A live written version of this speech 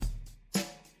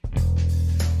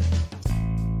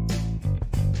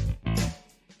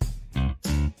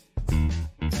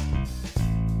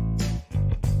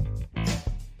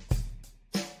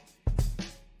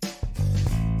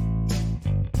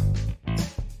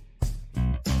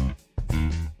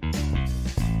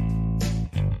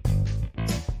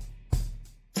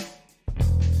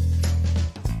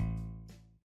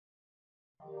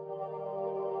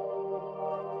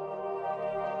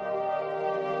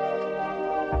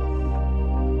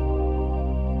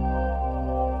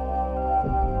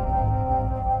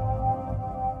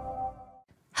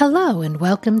Hello and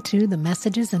welcome to the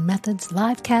Messages and Methods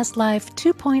Livecast Live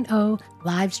 2.0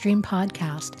 live stream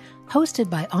podcast,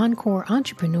 hosted by Encore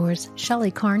entrepreneurs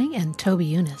Shelley Carney and Toby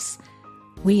Younis.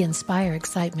 We inspire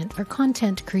excitement for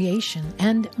content creation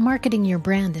and marketing your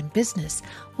brand and business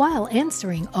while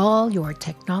answering all your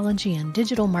technology and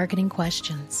digital marketing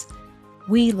questions.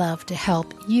 We love to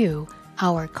help you,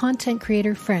 our content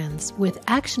creator friends, with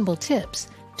actionable tips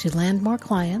to land more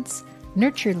clients,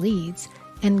 nurture leads,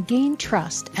 and gain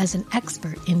trust as an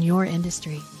expert in your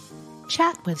industry.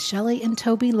 Chat with Shelley and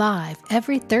Toby live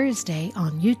every Thursday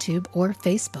on YouTube or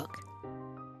Facebook.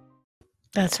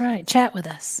 That's right, chat with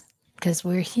us, because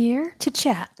we're here to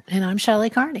chat. And I'm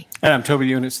Shelley Carney. And I'm Toby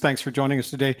Younis. Thanks for joining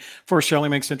us today. Before Shelley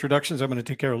makes introductions, I'm going to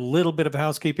take care of a little bit of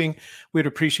housekeeping. We'd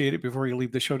appreciate it before you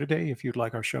leave the show today. If you'd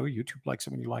like our show, YouTube likes it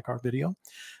when you like our video.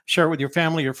 Share it with your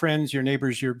family, your friends, your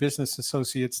neighbors, your business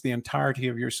associates, the entirety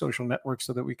of your social network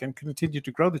so that we can continue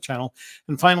to grow the channel.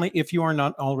 And finally, if you are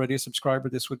not already a subscriber,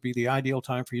 this would be the ideal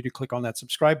time for you to click on that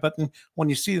subscribe button. When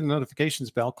you see the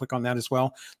notifications bell, click on that as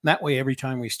well. And that way, every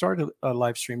time we start a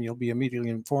live stream, you'll be immediately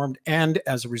informed and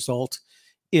as a result,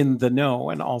 in the know.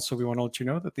 And also, we want to let you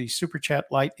know that the Super Chat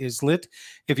light is lit.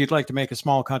 If you'd like to make a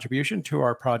small contribution to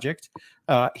our project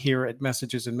here at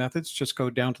Messages and Methods, just go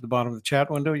down to the bottom of the chat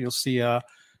window. You'll see a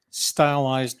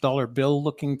stylized dollar bill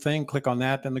looking thing. Click on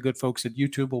that, and the good folks at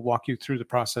YouTube will walk you through the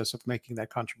process of making that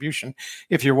contribution.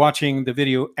 If you're watching the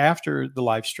video after the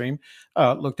live stream,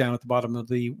 look down at the bottom of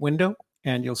the window,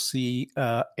 and you'll see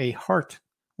a heart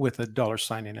with a dollar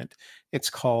sign in it. It's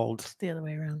called... It's the other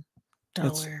way around.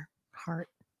 Dollar, heart.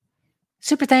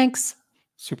 Super thanks.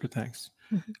 Super thanks.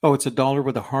 Mm-hmm. Oh, it's a dollar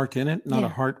with a heart in it, not a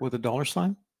heart with a dollar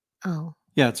sign? Oh.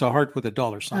 Yeah, it's a heart with a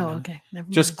dollar sign. Oh, okay. Never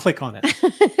mind. Just click on it.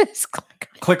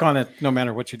 Click on it no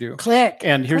matter what you do. Click.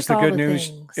 And here's the good news.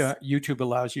 Things. YouTube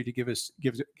allows you to give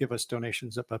us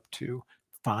donations up to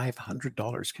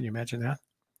 $500. Can you imagine that?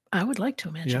 I would like to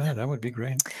imagine that would be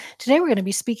great. Today, we're going to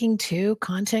be speaking to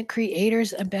content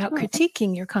creators about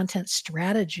critiquing your content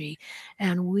strategy.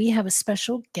 And we have a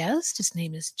special guest. His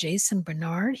name is Jason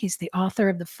Bernard. He's the author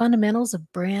of The Fundamentals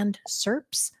of Brand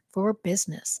SERPs for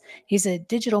Business. He's a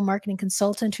digital marketing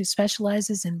consultant who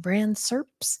specializes in brand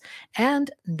SERPs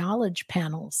and knowledge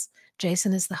panels.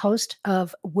 Jason is the host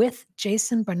of With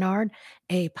Jason Bernard,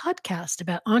 a podcast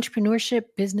about entrepreneurship,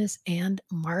 business, and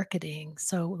marketing.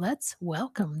 So let's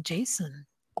welcome Jason.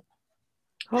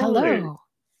 Hello.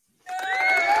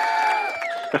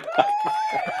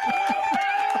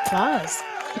 Applause.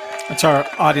 That's our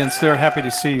audience. They're happy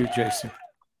to see you, Jason.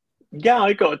 Yeah,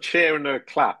 I got a cheer and a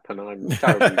clap, and I'm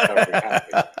terribly, terribly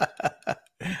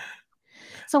happy.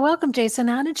 So welcome, Jason.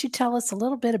 How did you tell us a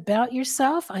little bit about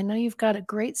yourself? I know you've got a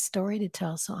great story to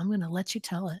tell, so I'm going to let you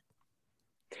tell it.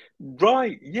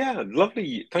 Right. Yeah,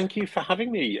 lovely. Thank you for having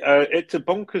me. It's a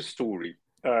bonkers story,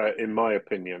 in my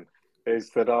opinion,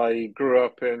 is that I grew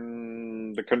up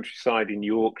in the countryside in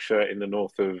Yorkshire in the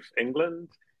north of England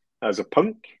as a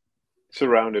punk,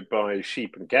 surrounded by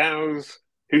sheep and cows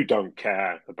who don't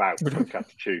care about punk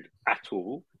attitude at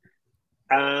all.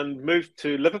 And moved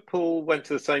to Liverpool, went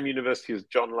to the same university as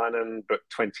John Lennon, but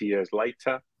 20 years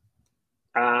later,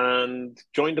 and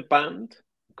joined a band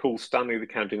called Stanley the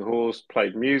Counting Horse,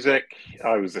 played music.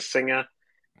 I was a singer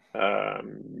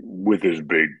with his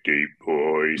big, deep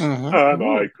voice, and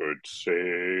I could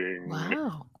sing.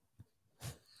 Wow.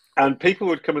 And people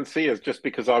would come and see us just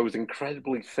because I was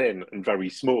incredibly thin and very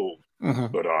small,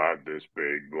 but I had this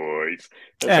big voice.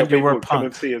 And so you were would come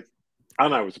and see us,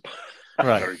 and I was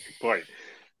right. Very good point.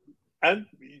 And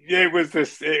yeah, it was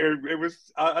this. It was.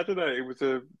 I don't know. It was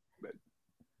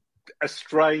a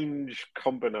strange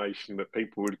combination that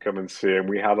people would come and see, and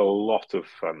we had a lot of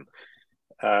fun.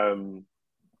 Then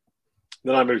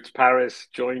I moved to Paris,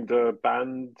 joined a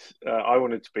band. I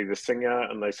wanted to be the singer,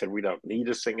 and they said we don't need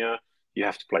a singer. You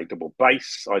have to play double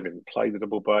bass. I didn't play the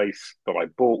double bass, but I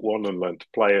bought one and learned to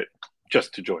play it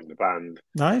just to join the band.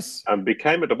 Nice. And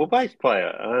became a double bass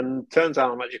player. And turns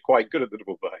out I'm actually quite good at the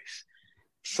double bass.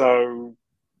 So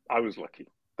I was lucky.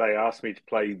 They asked me to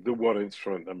play the one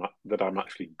instrument that I'm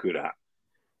actually good at.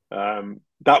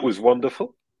 That was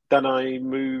wonderful. Then I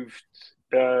moved,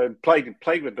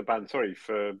 played with the band,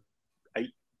 for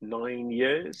 8-9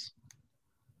 years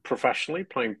professionally,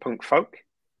 playing punk folk.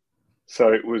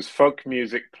 So it was folk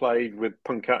music played with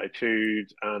punk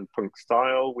attitude and punk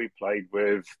style. We played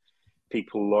with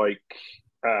people like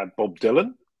Bob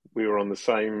Dylan. We were on the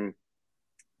same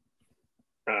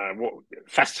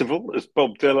festival as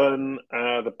Bob Dylan,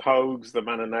 the Pogues, the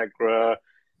Manna Negra,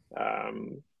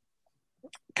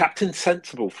 Captain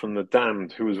Sensible from The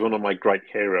Damned, who was one of my great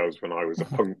heroes when I was a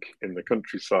punk in the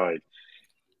countryside.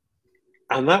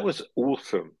 And that was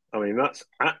awesome. I mean, that's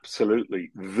absolutely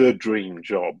the dream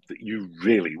job that you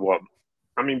really want.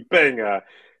 I mean, being a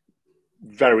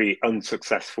very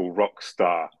unsuccessful rock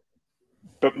star,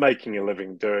 but making a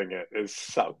living doing it is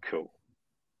so cool.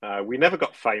 We never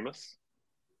got famous,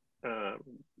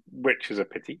 which is a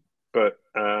pity. But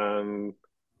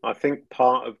I think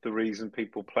part of the reason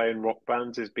people play in rock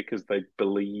bands is because they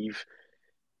believe,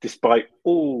 despite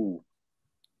all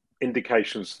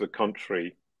indications to the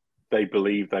contrary, they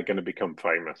believe they're going to become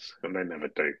famous, and they never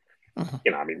do.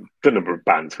 You know, I mean, the number of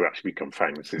bands who actually become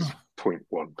famous is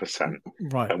 0.1%,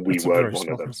 right? And we weren't one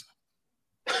of them.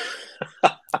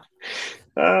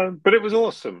 But it was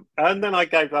awesome. And then I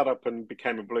gave that up and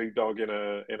became a blue dog in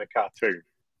a cartoon.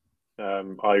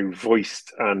 I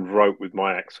voiced and wrote with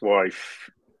my ex-wife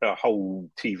a whole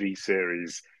TV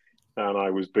series, and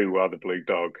I was Boo the blue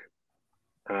dog.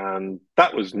 And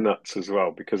that was nuts as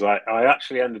well, because I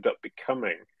actually ended up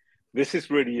becoming, this is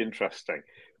really interesting.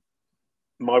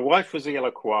 My wife was a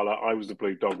yellow koala, I was a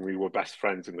blue dog, and we were best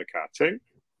friends in the cartoon.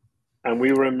 And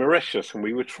we were in Mauritius, and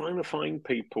we were trying to find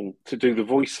people to do the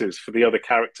voices for the other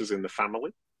characters in the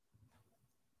family.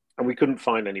 And we couldn't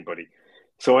find anybody.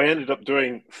 So I ended up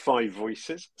doing 5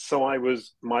 voices. So I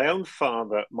was my own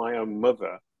father, my own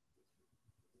mother.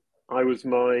 I was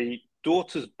my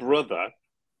daughter's brother,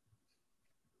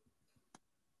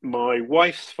 my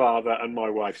wife's father, and my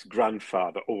wife's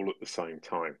grandfather all at the same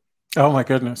time. Oh my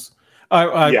goodness.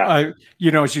 I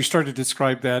you know, as you started to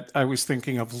describe that, I was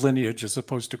thinking of lineage as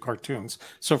opposed to cartoons.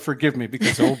 So forgive me,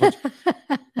 because a whole bunch,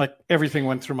 like everything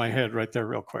went through my head right there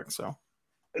real quick. So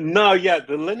no, yeah,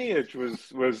 the lineage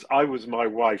was I was my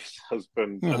wife's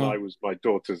husband and I was my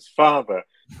daughter's father.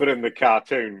 But in the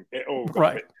cartoon, it all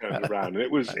got a bit turned around. And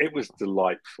it was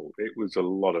delightful. It was a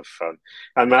lot of fun.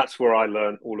 And that's where I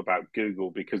learned all about Google,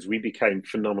 because we became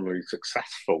phenomenally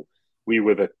successful. We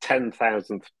were the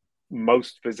 10,000th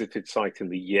most visited site in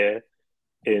the year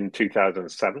in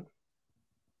 2007,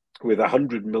 with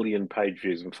 100 million page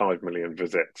views and 5 million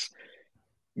visits,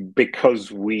 because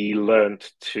we learned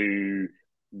to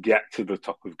get to the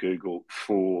top of Google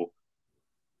for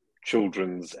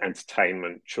children's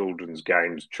entertainment, children's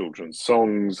games, children's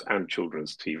songs, and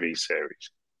children's TV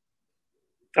series.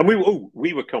 And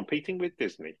we were competing with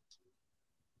Disney.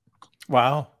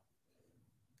 Wow.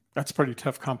 That's pretty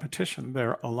tough competition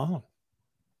there alone.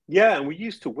 Yeah, and we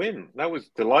used to win. That was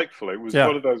delightful. It was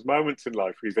one of those moments in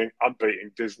life where you think, I'm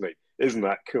beating Disney. Isn't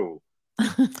that cool?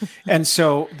 And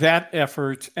so that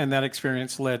effort and that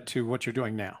experience led to what you're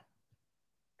doing now.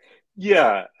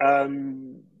 Yeah.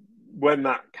 When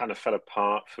that kind of fell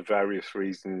apart for various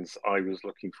reasons, I was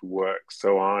looking for work.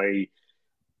 So I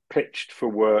pitched for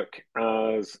work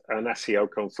as an SEO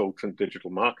consultant,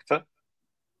 digital marketer.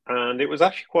 And it was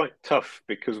actually quite tough,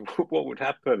 because what would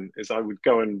happen is I would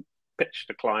go and pitch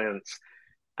to clients,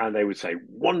 and they would say,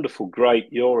 wonderful, great,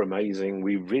 you're amazing,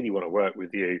 we really want to work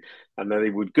with you. And then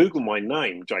they would Google my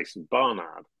name, Jason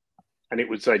Barnard, and it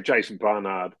would say, Jason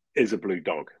Barnard is a blue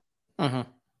dog. And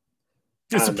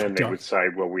then they would say,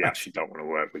 well, we actually don't want to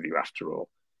work with you after all.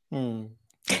 Because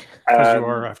you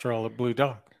are, after all, a blue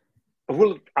dog.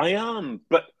 Well, I am,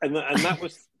 but and that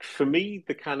was, for me,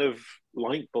 the kind of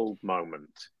light bulb moment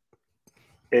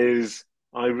is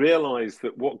I realized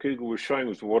that what Google was showing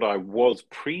was what I was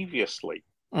previously,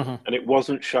 and it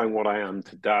wasn't showing what I am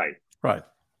today. Right.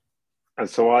 And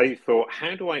so I thought,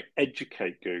 how do I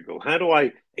educate Google? How do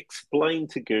I explain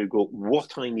to Google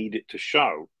what I need it to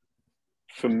show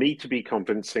for me to be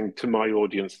convincing to my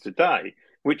audience today,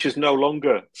 which is no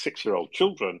longer 6-year-old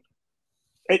children.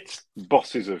 It's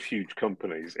bosses of huge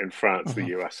companies in France, the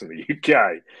US, and the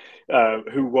UK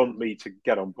who want me to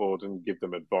get on board and give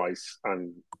them advice.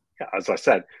 And as I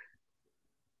said,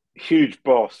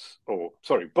 boss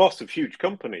of huge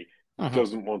company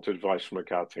doesn't want advice from a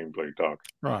cartoon blue dog.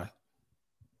 Right.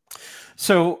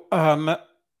 So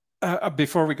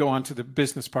before we go on to the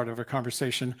business part of our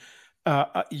conversation,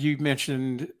 you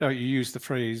mentioned, you used the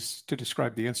phrase to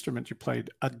describe the instrument you played,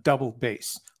 a double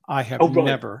bass. I have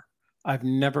I've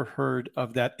never heard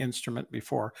of that instrument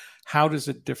before. How does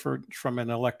it differ from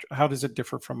an electric? How does it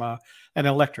differ from a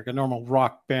normal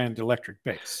rock band electric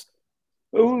bass?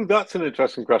 Oh, that's an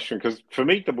interesting question, because for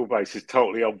me, double bass is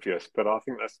totally obvious, but I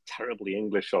think that's terribly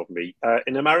English of me.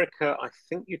 In America, I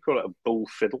think you call it a bull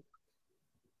fiddle.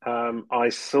 I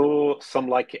saw Some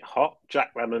Like It Hot,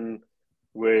 Jack Lemmon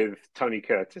with Tony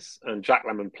Curtis, and Jack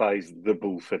Lemmon plays the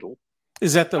bull fiddle.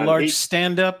 Is that the large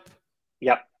stand-up?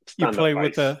 Yep. You play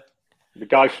bass. With the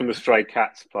guy from the Stray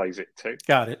Cats plays it too.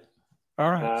 Got it.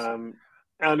 All right.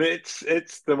 And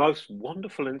it's the most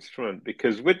wonderful instrument,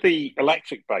 because with the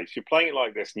electric bass, you're playing it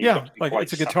like this. And like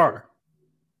it's a guitar.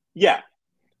 Yeah.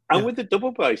 And with the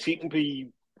double bass, you can be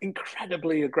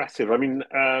incredibly aggressive. I mean,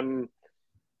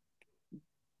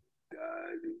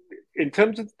 in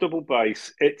terms of the double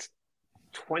bass, it's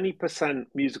 20%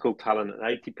 musical talent and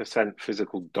 80%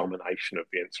 physical domination of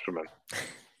the instrument.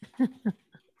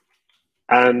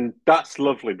 And that's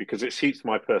lovely because it suits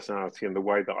my personality and the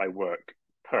way that I work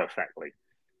perfectly.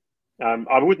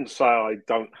 I wouldn't say I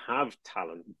don't have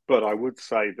talent, but I would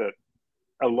say that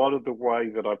a lot of the way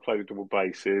that I play the double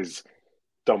bass is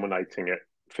dominating it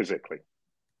physically.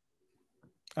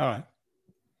 All right.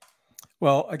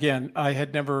 Well, again, I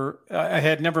had never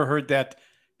heard that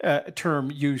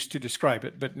term used to describe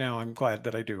it, but now I'm glad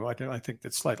that I do. I think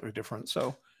that's slightly different.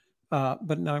 So,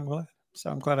 but now I'm glad.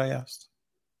 So I'm glad I asked.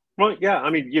 Right, yeah. I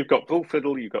mean, you've got bull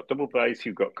fiddle, you've got double bass,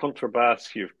 you've got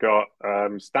contrabass, you've got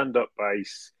stand-up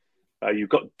bass, you've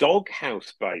got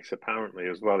doghouse bass, apparently,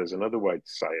 as well, is another way to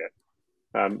say it.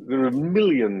 There are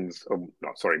millions,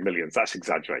 millions, that's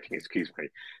exaggerating, excuse me.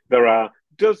 There are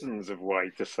dozens of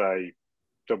ways to say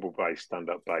double bass,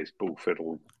 stand-up bass, bull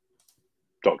fiddle,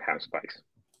 doghouse bass.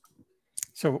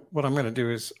 So what I'm going to do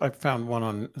is I found one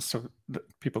on so that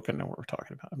people can know what we're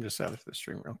talking about. I'm just out of the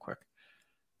stream real quick.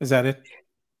 Is that it?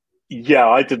 Yeah,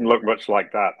 I didn't look much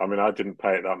like that. I mean, I didn't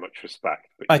pay it that much respect.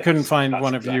 I couldn't find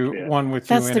one of you, one with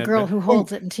you in it. That's the girl who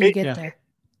holds it until you get there.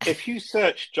 If you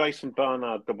search Jason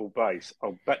Barnard double bass,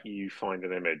 I'll bet you find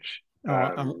an image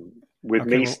with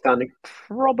me standing.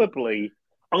 Probably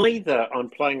either I'm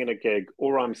playing in a gig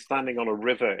or I'm standing on a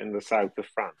river in the south of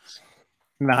France.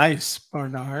 Nice,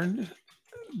 Barnard.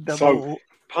 So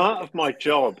part of my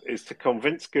job is to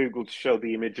convince Google to show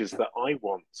the images that I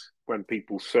want when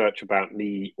people search about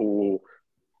me or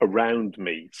around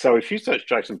me. So if you search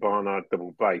Jason Barnard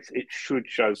double bass, it should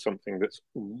show something that's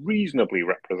reasonably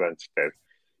representative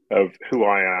of who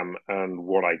I am and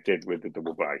what I did with the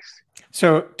double bass.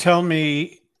 So tell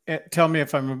me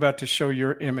if I'm about to show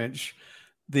your image.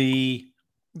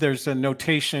 There's a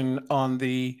notation on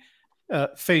the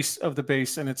face of the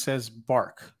bass, and it says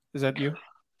bark. Is that you?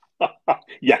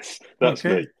 Yes, that's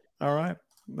me. All right.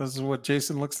 This is what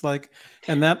Jason looks like.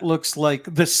 And that looks like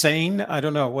the Seine. I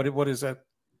don't know. What is that?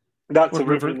 That's a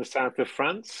river in the south of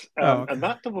France. Okay. And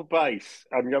that double bass,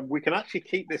 I mean, we can actually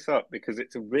keep this up because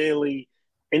it's a really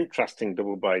interesting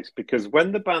double bass. Because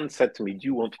when the band said to me, do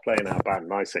you want to play in our band?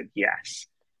 And I said, yes.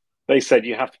 They said,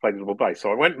 you have to play the double bass.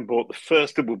 So I went and bought the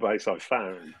first double bass I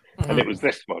found, and it was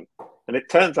this one. And it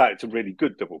turns out it's a really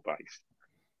good double bass.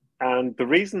 And the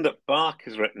reason that Bark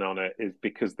is written on it is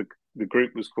because the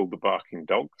group was called the Barking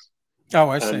Dogs. Oh,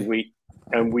 I see.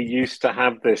 And we used to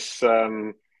have this,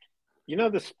 the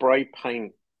spray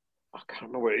paint, I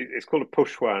can't remember, it's called a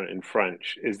pochoir in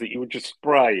French, is that you would just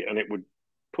spray and it would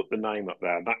put the name up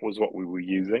there. That was what we were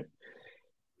using.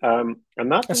 And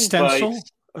that a stencil?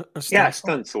 Yeah,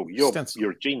 stencil.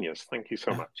 You're a genius. Thank you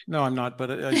so much. No, I'm not, but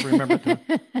I remember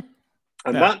that.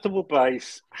 And that double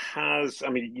bass has, I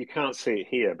mean, you can't see it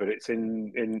here, but it's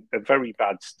in a very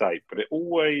bad state, but it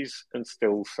always and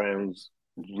still sounds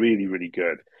really, really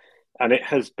good. And it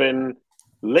has been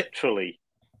literally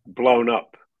blown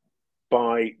up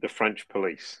by the French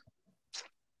police.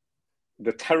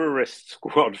 The terrorist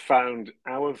squad found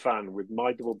our van with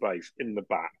my double bass in the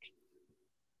back,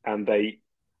 and they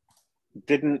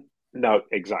didn't know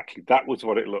exactly. That was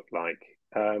what it looked like.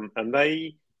 And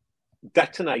they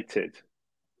detonated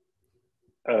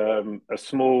a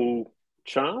small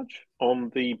charge on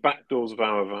the back doors of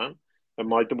our van, and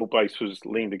my double bass was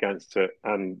leaned against it,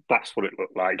 and that's what it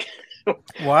looked like.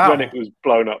 Wow. When it was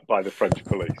blown up by the French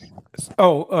police.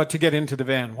 To get into the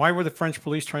van. Why were the French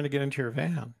police trying to get into your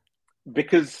van?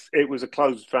 Because it was a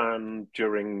closed van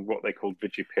during what they called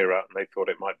Vigipirate, and they thought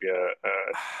it might be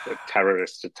a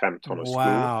terrorist attempt on a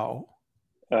school.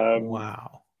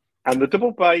 Wow. And the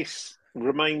double bass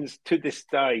remains to this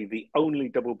day the only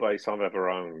double bass I've ever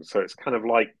owned. So it's kind of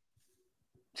like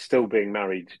still being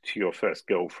married to your first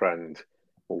girlfriend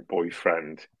or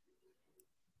boyfriend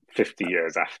 50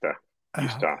 years after you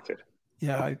started.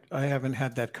 Yeah, I haven't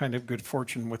had that kind of good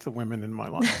fortune with the women in my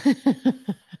life.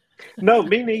 No,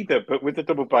 me neither. But with the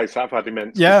double bass, I've had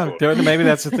immense. Yeah, maybe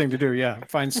that's the thing to do. Yeah,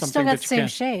 find something still got that the same can.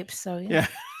 shape. So yeah.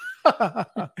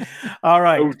 All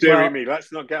right. Oh, dearie me.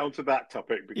 Let's not get onto that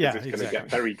topic because it's going to get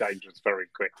very dangerous very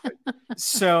quickly.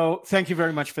 So thank you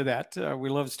very much for that. We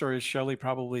love stories. Shelley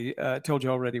probably told you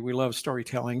already. We love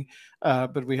storytelling,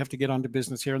 but we have to get on to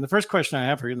business here. And the first question I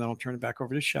have for you, and then I'll turn it back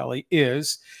over to Shelley,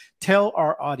 is tell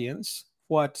our audience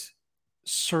what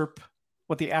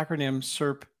the acronym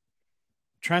SERP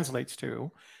translates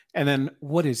to, and then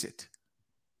what is it?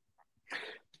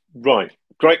 Right.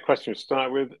 Great question to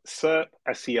start with. SERP,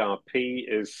 S-E-R-P,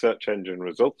 is Search Engine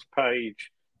Results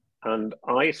Page. and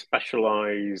I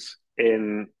specialize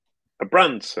in a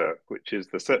brand SERP, which is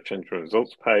the search engine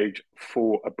results page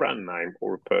for a brand name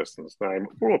or a person's name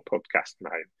or a podcast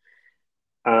name.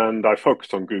 And I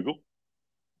focused on Google.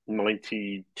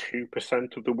 92%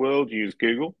 of the world use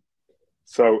Google.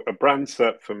 So a brand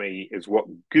SERP for me is what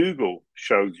Google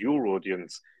shows your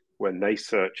audience when they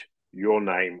search your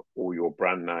name or your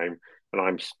brand name. And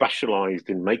I'm specialized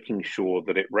in making sure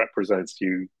that it represents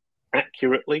you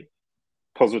accurately,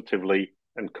 positively,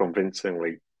 and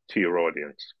convincingly to your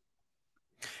audience.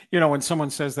 You know, when someone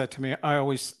says that to me, I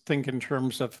always think in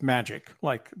terms of magic,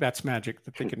 like that's magic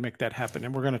that they can make that happen.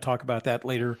 And we're going to talk about that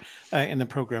later in the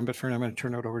program. But for now, I'm going to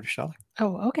turn it over to Shelley.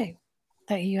 Oh, okay.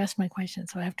 You asked my question,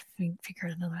 so I have to figure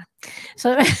it another way.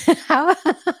 So how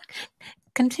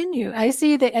continue? I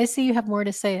see you have more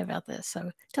to say about this.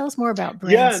 So tell us more about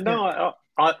brand. Yeah, no,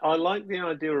 I like the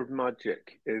idea of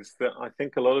magic. Is that I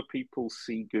think a lot of people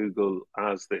see Google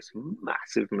as this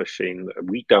massive machine that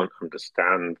we don't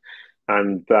understand,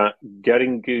 and that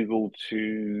getting Google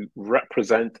to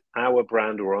represent our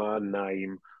brand or our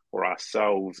name or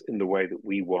ourselves in the way that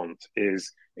we want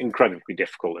is incredibly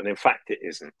difficult. And in fact, it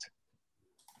isn't.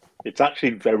 It's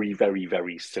actually very, very,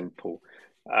 very simple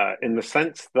in the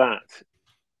sense that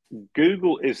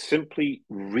Google is simply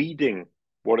reading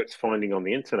what it's finding on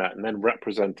the internet and then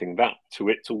representing that to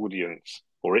its audience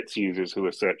or its users who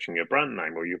are searching your brand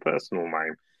name or your personal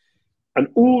name. And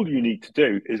all you need to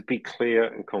do is be clear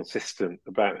and consistent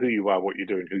about who you are, what you're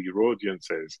doing, who your audience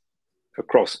is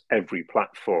across every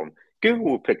platform. Google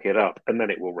will pick it up and then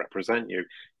it will represent you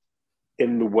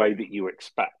in the way that you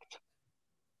expect.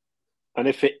 And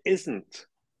if it isn't,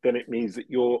 then it means that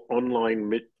your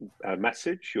online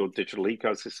message, your digital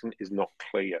ecosystem is not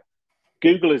clear.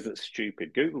 Google isn't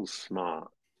stupid. Google's smart.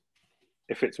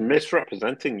 If it's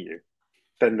misrepresenting you,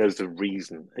 then there's a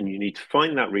reason, and you need to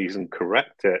find that reason,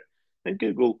 correct it, and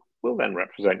Google will then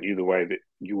represent you the way that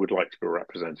you would like to be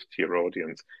represented to your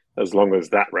audience, as long as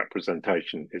that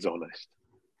representation is honest.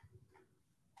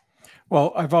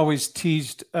 Well, I've always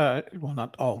teased, well,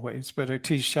 not always, but I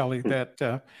teased Shelley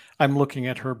that I'm looking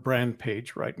at her brand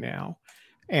page right now.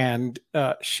 And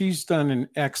she's done an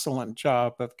excellent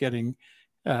job of getting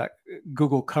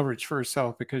Google coverage for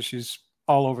herself because she's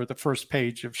all over the first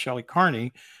page of Shelley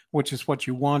Carney, which is what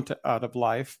you want out of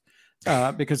life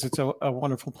because it's a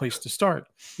wonderful place to start.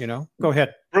 You know, go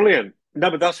ahead. Brilliant.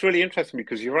 No, but that's really interesting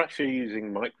because you're actually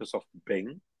using Microsoft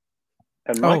Bing.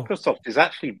 And Microsoft is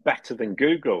actually better than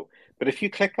Google. But if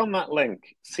you click on that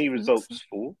link, see results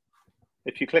for.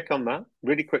 If you click on that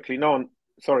really quickly, on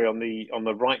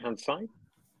the right-hand side.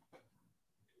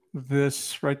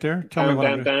 This right there. Tell me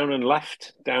what down and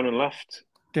left. Down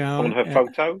on her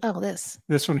photo. Oh, this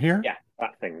one here. Yeah,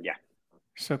 that thing. Yeah.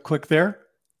 So click there.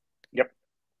 Yep.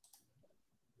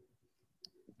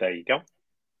 There you go.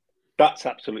 That's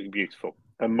absolutely beautiful.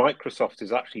 And Microsoft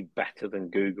is actually better than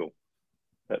Google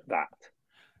at that.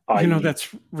 You know,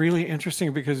 that's really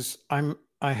interesting because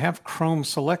I have Chrome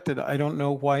selected. I don't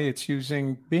know why it's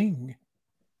using Bing.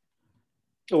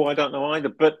 Oh, I don't know either.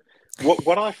 But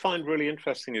what I find really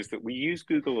interesting is that we use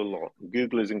Google a lot.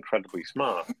 Google is incredibly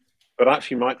smart. But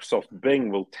actually, Microsoft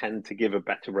Bing will tend to give a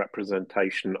better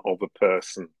representation of a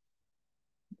person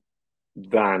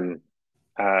than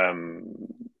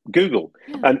Google.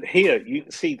 Yeah. And here, you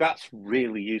can see that's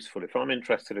really useful. If I'm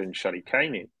interested in Shelley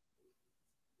Carney,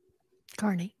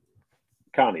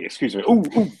 excuse me.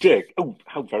 Oh, Dick. Oh,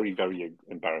 how very, very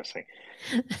embarrassing.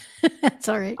 That's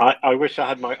all right. I wish I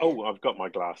had I've got my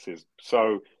glasses.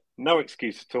 So no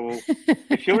excuse at all.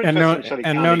 If you're interested in Shelley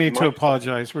Carney, no need to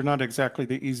apologize. We're not exactly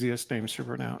the easiest names to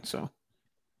pronounce. So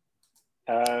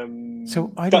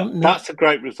I don't know. That's a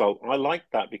great result. I like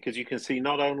that because you can see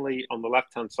not only on the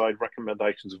left-hand side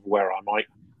recommendations of where I might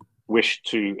wish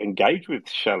to engage with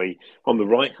Shelley. On the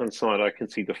right-hand side, I can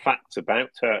see the facts about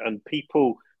her and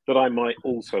people that I might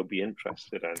also be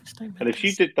interested in. And if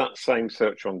you did that same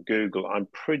search on Google, I'm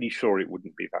pretty sure it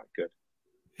wouldn't be that good.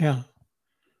 Yeah.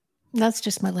 That's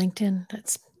just my LinkedIn.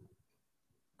 That's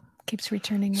keeps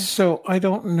returning. So I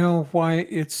don't know why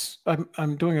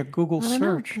I'm doing a Google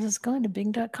search. It's going to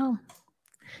Bing.com.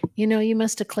 You know, you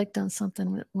must have clicked on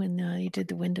something when you did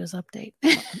the Windows update.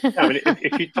 I mean,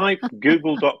 if you type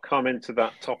google.com into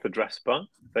that top address bar,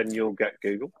 then you'll get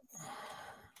Google.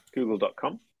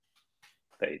 Google.com.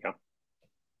 There you go.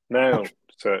 Now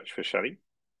search for Shelley.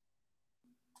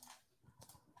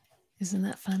 Isn't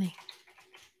that funny?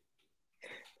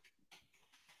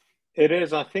 It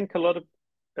is. I think a lot of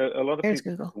There's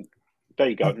people. Google. There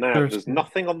you go. Now there's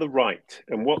nothing on the right,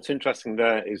 and what's interesting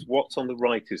there is what's on the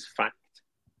right is fact.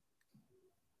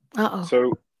 Uh-oh.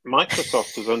 So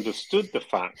Microsoft has understood the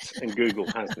facts and Google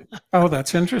hasn't. Oh,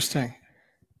 that's interesting.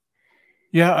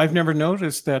 Yeah, I've never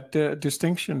noticed that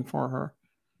distinction for her.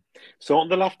 So on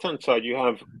the left-hand side, you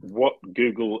have what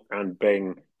Google and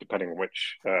Bing, depending on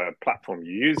which platform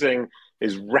you're using,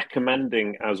 is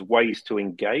recommending as ways to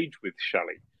engage with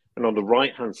Shelley. And on the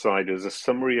right-hand side is a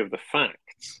summary of the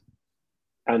facts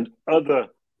and other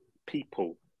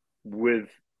people with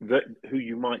who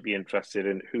you might be interested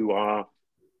in, who are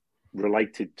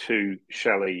related to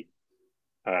Shelley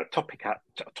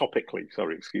topically.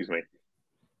 Sorry, excuse me.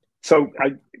 So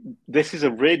this is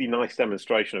a really nice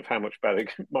demonstration of how much better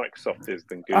Microsoft is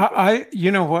than Google.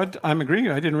 You know what? I'm agreeing.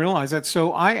 I didn't realize that.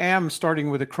 So I am starting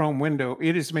with a Chrome window.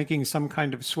 It is making some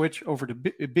kind of switch over to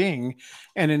Bing.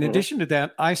 And in addition to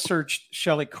that, I searched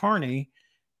Shelley Carney.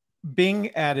 Bing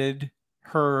added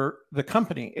the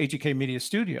company, AGK Media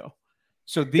Studio.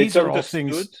 So these are all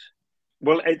things.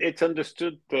 Well, it's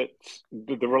understood that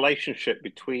the relationship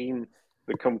between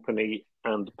the company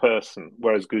and the person,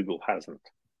 whereas Google hasn't.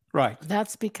 Right.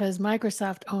 That's because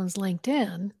Microsoft owns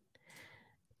LinkedIn.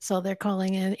 So they're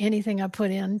calling in anything I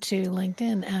put into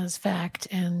LinkedIn as fact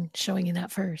and showing you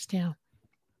that first. Yeah.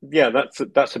 Yeah,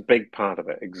 that's a big part of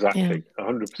it. Exactly.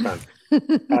 100%.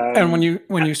 And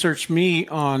when you search me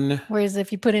on. Whereas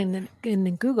if you put in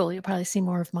Google, you'll probably see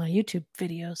more of my YouTube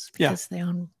videos because they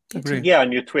own YouTube. Agreed. Yeah,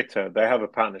 and your Twitter. They have a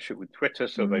partnership with Twitter,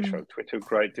 so they show Twitter a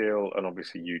great deal, and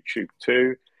obviously YouTube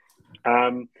too.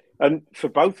 And for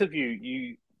both of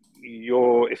you,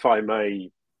 you're, if I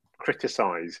may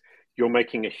criticize, you're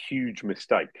making a huge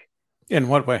mistake. In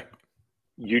what way?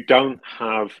 You don't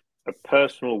have a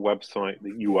personal website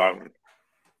that you own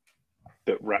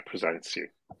that represents you.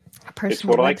 It's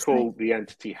what I call the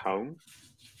entity home.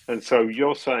 And so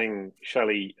you're saying,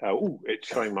 Shelley, it's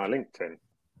showing my LinkedIn.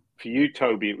 For you,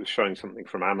 Toby, it was showing something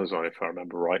from Amazon, if I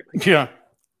remember rightly. Yeah.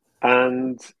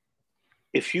 And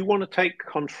if you want to take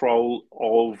control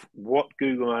of what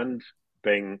Google and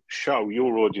Bing show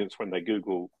your audience when they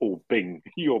Google or Bing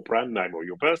your brand name or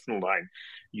your personal name,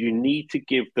 you need to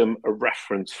give them a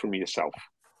reference from yourself.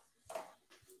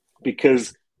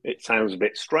 Because it sounds a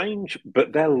bit strange,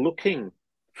 but they're looking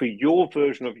for your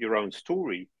version of your own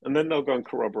story, and then they'll go and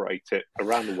corroborate it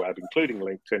around the web, including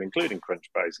LinkedIn, including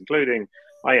Crunchbase, including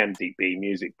IMDb,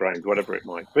 MusicBrainz, whatever it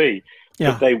might be.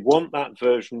 Yeah. But they want that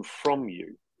version from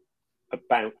you,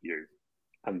 about you.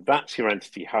 And that's your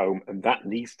entity home, and that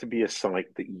needs to be a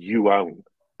site that you own.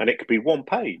 And it could be one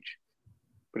page,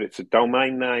 but it's a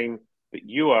domain name that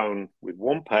you own with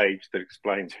one page that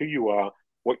explains who you are,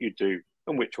 what you do,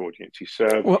 and which audience you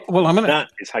serve. Well, that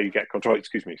is how you get control.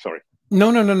 Excuse me, sorry.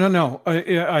 No.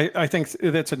 I think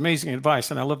that's amazing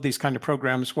advice, and I love these kind of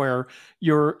programs where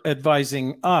you're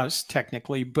advising us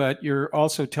technically, but you're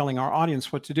also telling our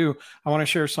audience what to do. I want to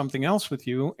share something else with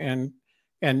you, and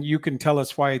you can tell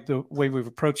us why the way we've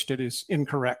approached it is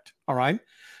incorrect. All right.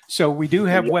 So we do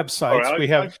have websites.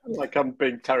 Sorry, I feel like I'm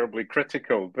being terribly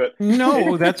critical, but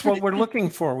no, that's what we're looking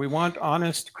for. We want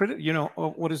honest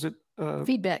what is it?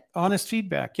 Feedback. Honest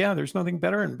feedback. Yeah, there's nothing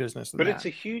better in business than that. But it's a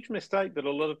huge mistake that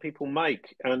a lot of people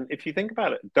make. And if you think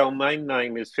about it, domain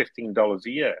name is $15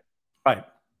 a year. Right.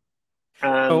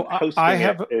 And so hosting I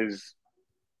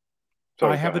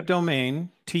have a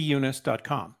domain,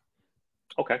 tunis.com.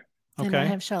 Okay. And I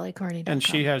have ShelleyCarney.com. And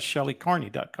she has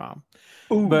ShelleyCarney.com.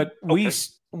 Ooh, but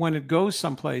when it goes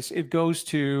someplace, it goes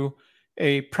to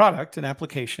a product, an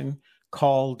application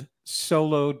called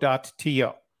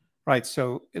solo.to. Right.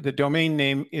 So the domain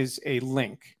name is a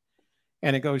link,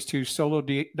 and it goes to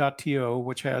solo.to,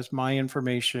 which has my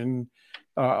information,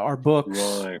 our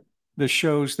books, the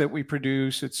shows that we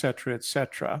produce, et cetera, et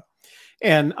cetera.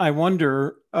 And I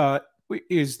wonder,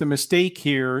 is the mistake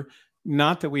here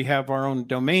not that we have our own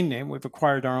domain name, we've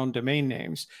acquired our own domain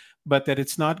names, but that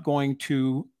it's not going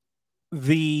to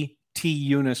the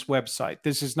TUnis website.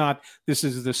 This is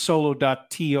the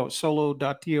solo.to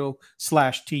 /TUnis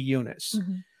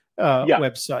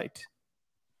website.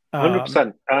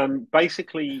 100%.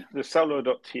 Basically, the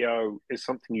solo.to is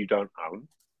something you don't own.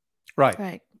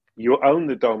 Right. You own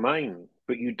the domain,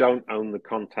 but you don't own the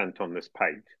content on this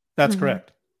page. That's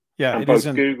correct. Yeah, and both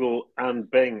Google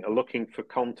and Bing are looking for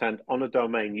content on a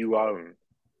domain you own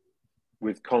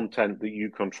with content that you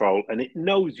control, and it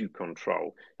knows you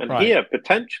control. And here,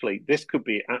 potentially, this could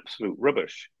be absolute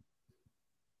rubbish.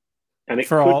 And it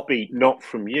could be not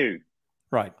from you.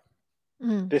 Right.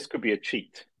 This could be a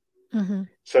cheat.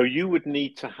 So you would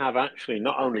need to have actually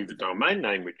not only the domain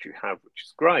name, which you have, which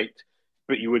is great,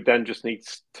 but you would then just need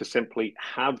to simply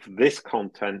have this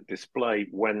content displayed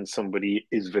when somebody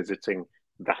is visiting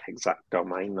that exact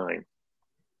domain name.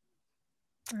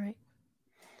 Right.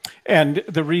 And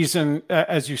the reason,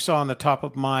 as you saw on the top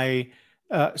of my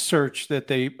search,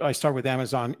 that I start with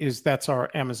Amazon is that's our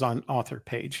Amazon author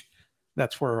page.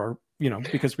 That's where our,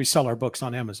 because we sell our books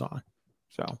on Amazon.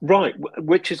 So right,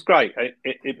 which is great.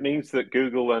 It means that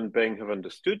Google and Bing have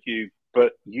understood you,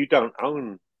 but you don't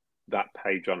own that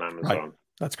page on Amazon. Right.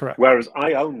 That's correct. Whereas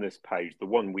I own this page, the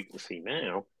one we can see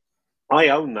now. I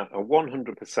own that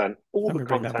 100%. All the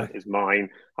content is mine.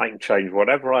 I can change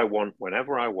whatever I want,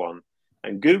 whenever I want.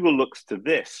 And Google looks to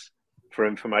this for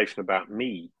information about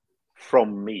me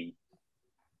from me.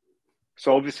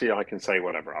 So obviously I can say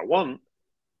whatever I want,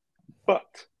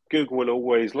 but Google will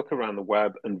always look around the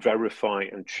web and verify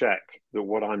and check that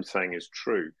what I'm saying is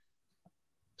true.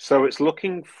 So it's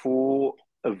looking for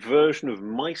a version of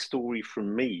my story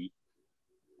from me.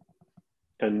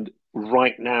 And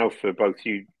right now, for both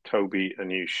you, Toby,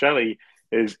 and you, Shelley,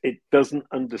 is it doesn't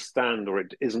understand, or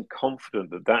it isn't confident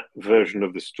that that version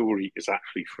of the story is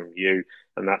actually from you.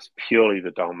 And that's purely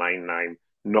the domain name,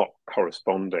 not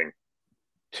corresponding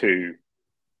to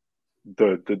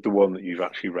the one that you've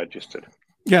actually registered.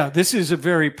 Yeah, this is a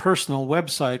very personal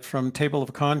website, from table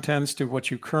of contents to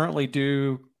what you currently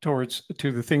do to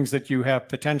the things that you have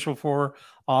potential for: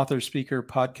 author, speaker,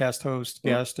 podcast host,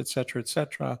 guest, et cetera, et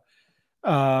cetera.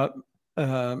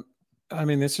 I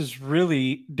mean, this is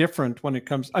really different when it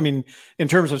comes, in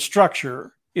terms of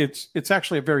structure, it's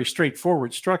actually a very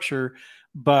straightforward structure,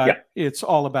 but it's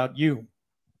all about you.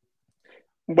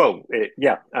 Well,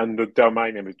 and the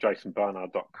domain name is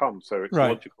jasonbarnard.com, so it's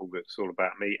logical that it's all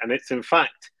about me. And it's, in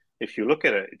fact, if you look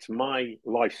at it, it's my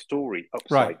life story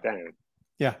upside down.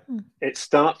 Yeah. It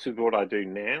starts with what I do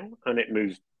now, and it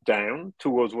moves down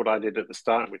towards what I did at the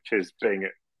start, which is being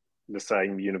at the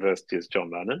same university as John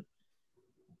Lennon.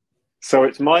 So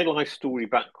it's my life story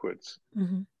backwards.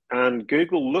 Mm-hmm. And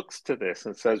Google looks to this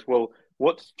and says, well,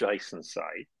 what does Jason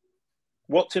say?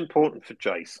 What's important for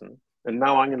Jason? And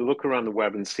now I'm going to look around the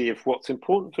web and see if what's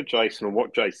important for Jason and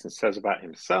what Jason says about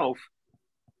himself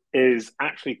is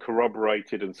actually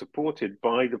corroborated and supported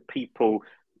by the people.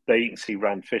 There you can see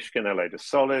Rand Fishkin, L.A.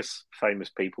 DeSolis, famous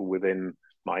people within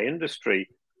my industry.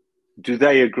 Do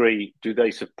they agree? Do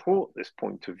they support this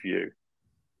point of view?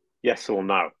 Yes or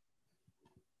no?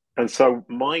 And so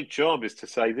my job is to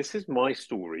say, this is my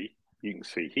story, you can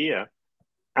see here,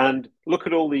 and look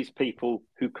at all these people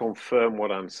who confirm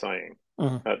what I'm saying.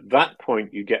 Mm-hmm. At that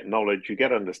point, you get knowledge, you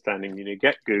get understanding, and you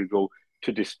get Google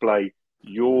to display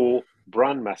your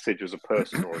brand message as a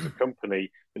person or as a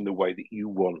company in the way that you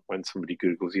want when somebody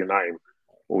Googles your name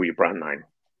or your brand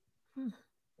name.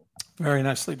 Very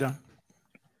nicely done.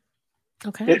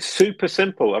 Okay. It's super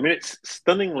simple. I mean, it's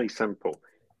stunningly simple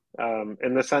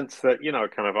in the sense that,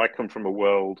 I come from a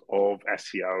world of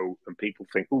SEO and people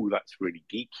think, oh, that's really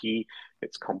geeky.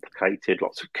 It's complicated,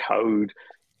 lots of code.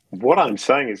 What I'm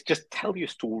saying is just tell your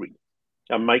story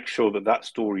and make sure that that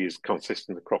story is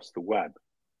consistent across the web.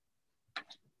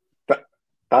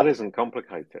 That isn't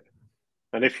complicated.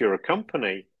 And if you're a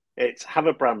company, it's have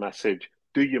a brand message,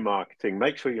 do your marketing,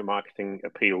 make sure your marketing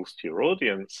appeals to your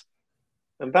audience.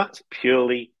 And that's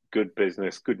purely good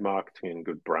business, good marketing, and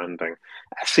good branding.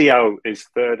 SEO is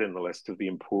third in the list of the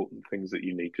important things that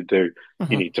you need to do.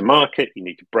 Mm-hmm. You need to market, you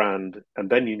need to brand, and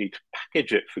then you need to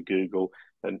package it for Google.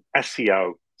 And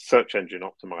SEO, search engine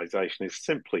optimization, is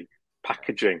simply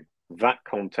packaging that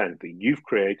content that you've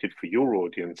created for your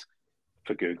audience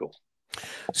for Google.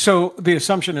 So the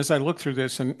assumption, as I look through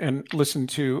this and listen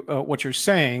to what you're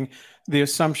saying, the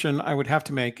assumption I would have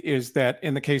to make is that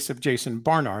in the case of Jason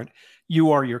Barnard,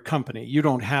 you are your company. You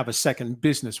don't have a second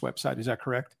business website. Is that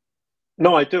correct?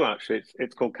 No, I do actually.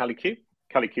 It's called CaliCube,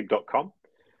 calicube.com.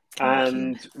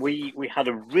 And we had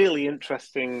a really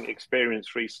interesting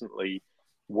experience recently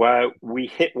where we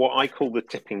hit what I call the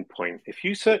tipping point. If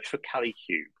you search for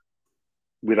CaliCube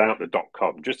without the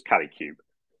 .com, just CaliCube,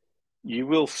 you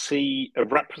will see a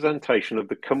representation of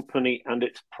the company and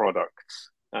its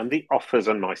products and the offers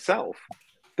and myself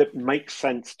that makes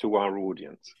sense to our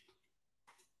audience.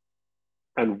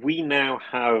 And we now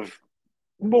have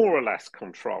more or less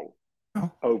control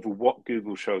over what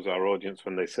Google shows our audience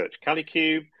when they search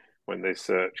CaliCube, when they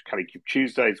search CaliCube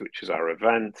Tuesdays, which is our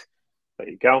event. There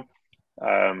you go.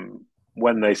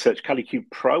 When they search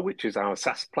CaliCube Pro, which is our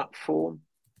SaaS platform.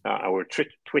 Our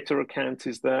Twitter account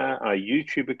is there, our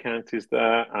YouTube account is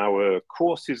there, our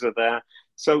courses are there.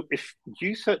 So if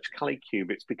you search CaliCube,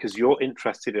 it's because you're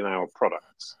interested in our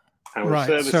products, our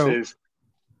services. So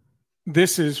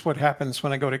this is what happens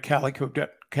when I go to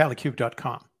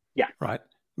calicube.com. Yeah. Right.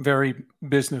 Very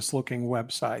business looking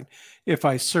website. If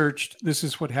I searched, this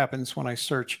is what happens when I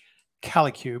search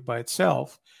CaliCube by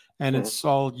itself. and it's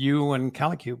all you and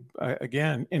Calicube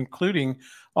again, including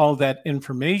all that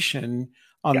information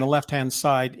on the left-hand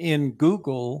side in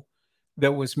Google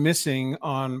that was missing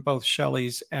on both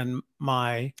Shelley's and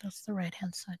my. That's the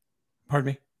right-hand side.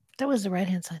 Pardon me? That was the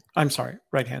right-hand side. I'm sorry,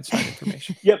 right-hand side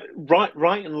information. Yeah,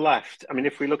 right and left. I mean,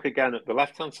 if we look again at the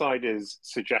left-hand side is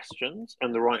suggestions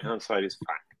and the right-hand side is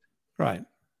fact. Right.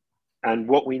 And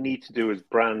what we need to do as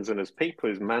brands and as people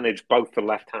is manage both the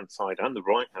left-hand side and the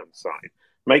right-hand side.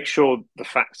 Make sure the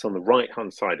facts on the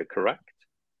right-hand side are correct,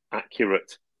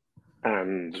 accurate,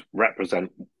 and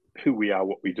represent who we are,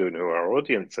 what we do, and who our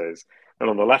audience is. And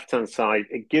on the left-hand side,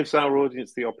 it gives our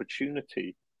audience the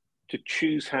opportunity to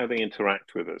choose how they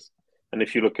interact with us. And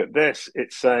if you look at this,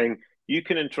 it's saying you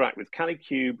can interact with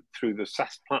Calicube through the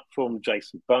SaaS platform.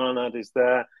 Jason Barnard is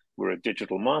there. We're a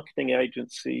digital marketing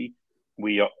agency.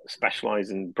 We specialize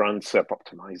in brand SERP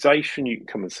optimization. You can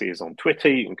come and see us on Twitter.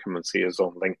 You can come and see us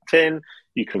on LinkedIn.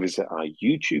 You can visit our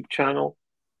YouTube channel.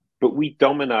 But we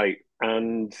dominate,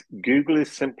 and Google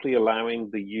is simply allowing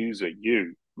the user,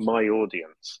 you, my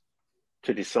audience,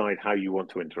 to decide how you want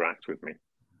to interact with me.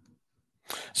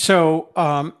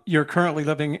 So you're currently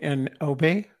living in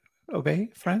Aubais,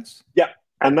 France? Yeah,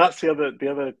 and that's the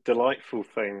other delightful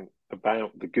thing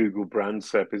about the Google brand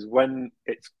SERP is when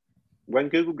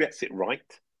Google gets it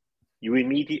right, you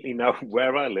immediately know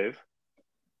where I live.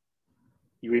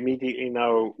 You immediately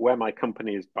know where my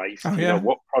company is based. You know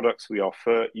what products we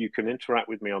offer. You can interact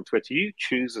with me on Twitter. You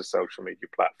choose a social media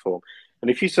platform,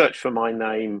 and if you search for my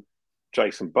name,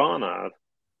 Jason Barnard,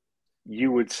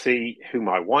 you would see who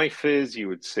my wife is, you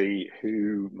would see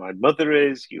who my mother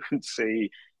is, you would see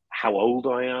how old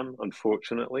I am,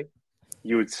 unfortunately.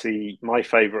 You would see my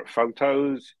favorite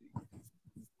photos.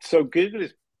 So Google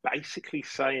is basically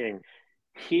saying,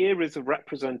 here is a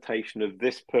representation of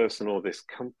this person or this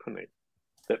company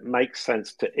that makes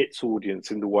sense to its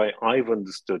audience in the way I've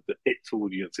understood that its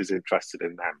audience is interested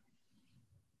in them.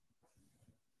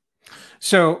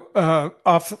 So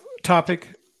off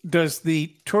topic, does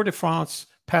the Tour de France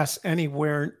pass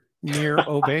anywhere near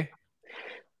Aubais?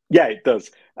 Yeah, it does.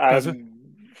 Does it?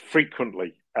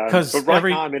 Frequently. But right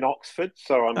now I'm in Oxford,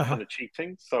 so I'm kind of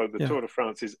cheating. So the Tour de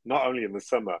France is not only in the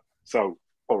summer, so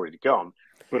already gone,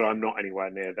 but I'm not anywhere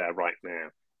near there right now.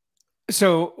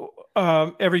 So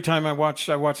every time I watch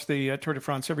the Tour de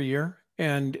France every year,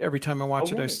 and every time I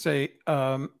watch it, I say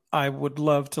I would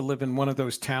love to live in one of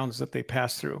those towns that they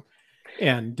pass through,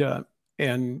 and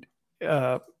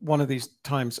one of these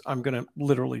times I'm going to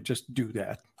literally just do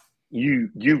that. You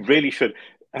really should.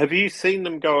 Have you seen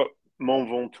them go up Mont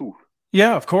Ventoux?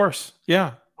 Yeah, of course.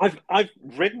 Yeah, I've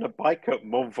ridden a bike up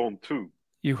Mont Ventoux.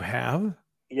 You have?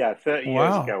 Yeah, 30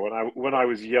 years ago when I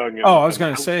was young. And, I was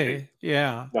going to say,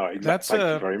 yeah. No, exactly.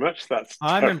 Thank you very much.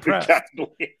 I'm impressed.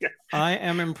 I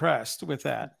am impressed with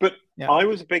that. But I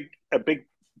was a big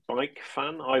bike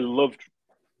fan. I loved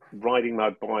riding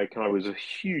my bike. I was a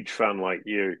huge fan like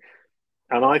you.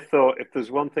 And I thought, if there's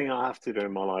one thing I have to do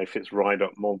in my life, it's ride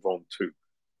up Mont Ventoux.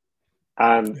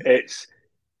 And it's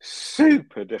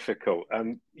super difficult.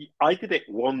 And I did it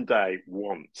one day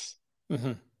once.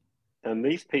 Mm-hmm. And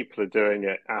these people are doing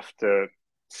it after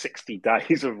 60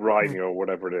 days of riding or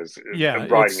whatever it is. Yeah,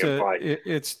 riding a bike.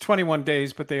 It's 21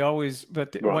 days, but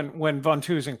when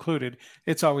Ventoux is included,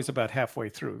 it's always about halfway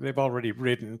through. They've already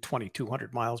ridden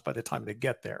 2,200 miles by the time they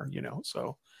get there,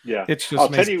 so yeah, it's just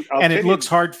amazing. And it looks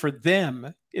hard for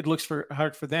them. It looks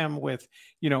hard for them with,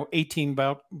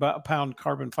 18-pound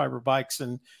carbon fiber bikes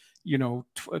and, 9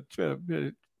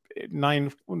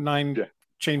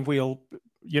 chain wheel,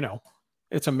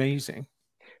 It's amazing.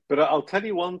 But I'll tell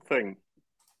you one thing.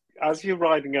 As you're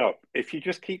riding up, if you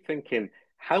just keep thinking,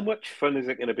 how much fun is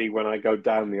it going to be when I go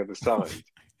down the other side?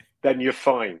 Then you're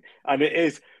fine. And it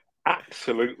is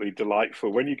absolutely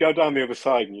delightful. When you go down the other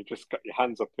side and you just got your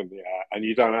hands up in the air and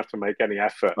you don't have to make any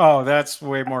effort. Oh, that's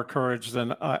way more courage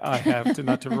than I have to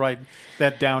not to ride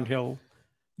that downhill.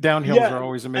 Downhills are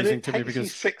always amazing to me because it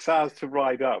takes 6 hours to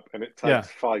ride up and it takes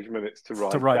 5 minutes to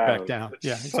ride down. Back down.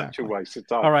 It's such a waste of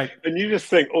time. All right. And you just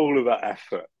think all of that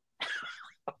effort.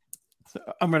 So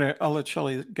I'll let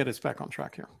Shelley get us back on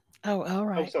track here. Oh, all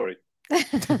right. Oh, sorry.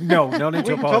 No need to apologize.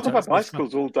 We can talk about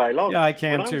bicycles all day long. Yeah, I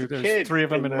can too. There's 3 of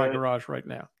them in my garage right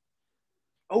now.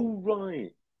 Oh,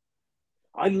 right.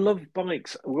 I love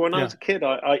bikes. When I was a kid,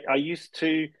 I used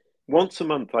to, once a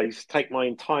month, I used to take my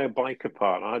entire bike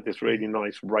apart. I had this really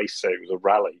nice racer. It was a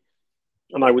rally.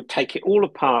 And I would take it all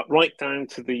apart, right down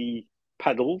to the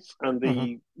pedals and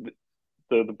the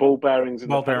ball bearings.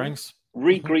 Ball bearings.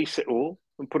 Re-grease it all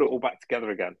and put it all back together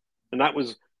again. And that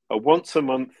was a once a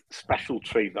month special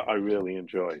treat that I really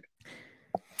enjoyed.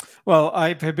 Well,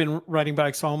 I have been riding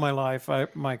bikes all my life.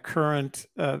 My current,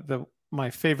 my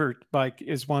favorite bike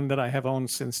is one that I have owned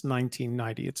since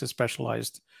 1990. It's a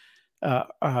Specialized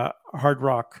hard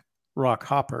rock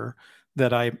hopper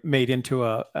that I made into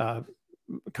a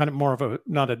kind of more of a,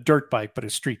 not a dirt bike, but a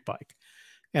street bike.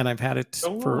 And I've had it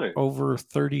for over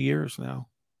 30 years now,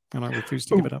 and I refuse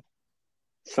to give it up.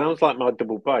 Sounds like my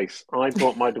double bass. I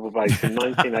bought my double bass in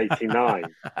 1989.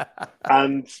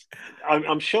 And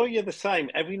I'm sure you're the same.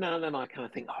 Every now and then I kind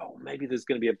of think, oh, maybe there's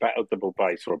going to be a better double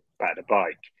bass or a better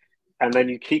bike. And then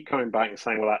you keep coming back and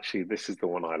saying, well, actually, this is the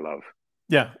one I love.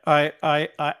 Yeah, I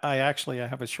actually, I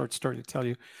have a short story to tell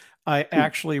you. I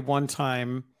actually, one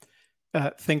time,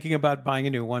 thinking about buying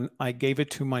a new one, I gave it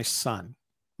to my son,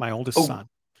 my oldest son,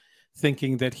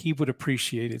 thinking that he would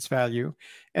appreciate its value.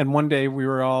 And one day we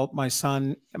were all, my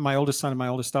oldest son and my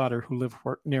oldest daughter, who live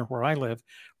near where I live,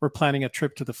 were planning a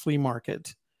trip to the flea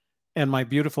market. And my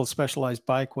beautiful Specialized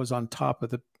bike was on top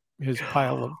of his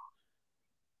pile of.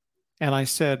 And I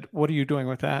said, what are you doing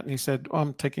with that? And he said, oh,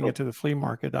 I'm taking it to the flea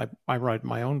market. I ride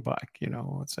my own bike, you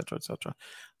know, et cetera, et cetera.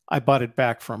 I bought it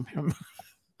back from him.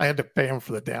 I had to pay him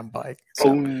for the damn bike. So,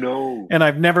 oh no! And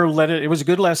I've never let it. It was a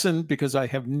good lesson because I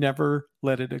have never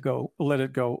let it go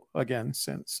again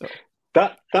since. So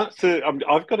that's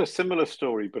I've got a similar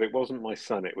story, but it wasn't my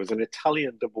son. It was an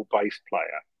Italian double bass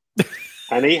player,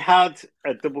 and he had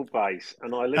a double bass.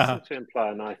 And I listened to him play,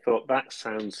 and I thought that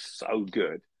sounds so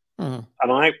good. And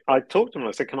I talked to him.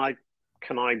 I said, can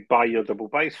I buy your double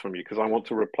bass from you because I want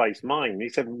to replace mine? And he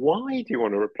said, why do you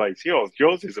want to replace yours?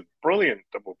 Yours is a brilliant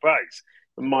double bass.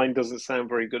 And mine doesn't sound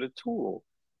very good at all.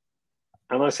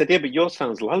 And I said, yeah, but yours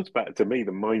sounds loads better to me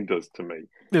than mine does to me.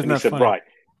 And he said, funny? Right,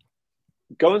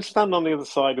 go and stand on the other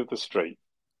side of the street.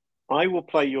 I will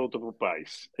play your double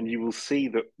bass, and you will see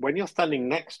that when you're standing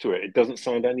next to it, it doesn't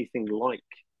sound anything like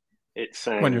it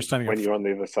sounds when you're on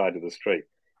the other side of the street.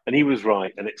 And he was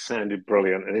right, and it sounded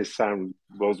brilliant, and his sound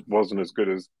wasn't as good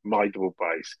as my double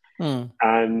bass.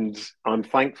 And I'm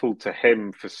thankful to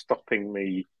him for stopping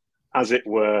me, as it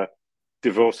were,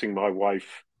 divorcing my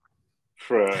wife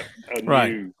for a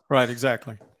new,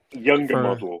 exactly, younger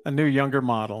model. A new younger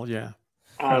model, yeah.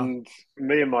 And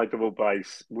me and my double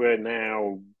bass, we're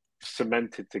now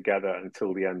cemented together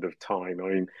until the end of time. I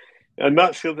mean, and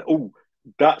that's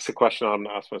that's a question I haven't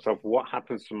asked myself. What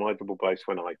happens to my double bass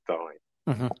when I die?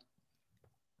 And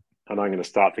I'm going to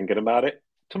start thinking about it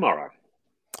tomorrow.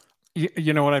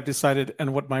 You know what I've decided,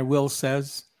 and what my will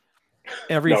says?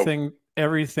 Everything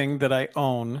that I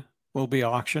own will be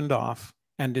auctioned off,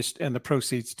 and the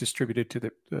proceeds distributed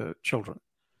to the children.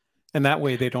 And that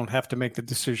way they don't have to make the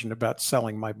decision about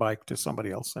selling my bike to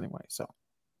somebody else anyway. So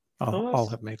I'll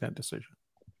have made that decision.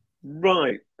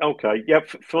 Right. Okay. Yeah.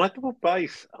 For my double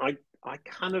bass, I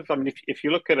mean, if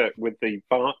you look at it with the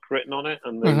bark written on it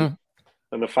and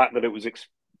the fact that it was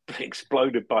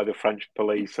exploded by the French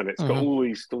police and it's got all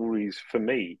these stories, for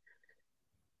me,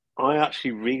 I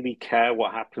actually really care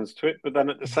what happens to it. But then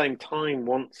at the same time,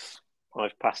 once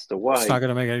I've passed away, it's not going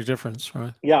to make any difference,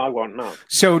 right? Yeah, I won't know.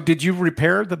 So did you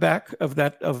repair the back of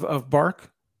that of bark?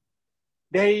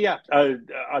 Yeah.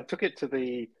 I took it to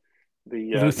the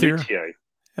luthier.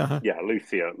 Yeah,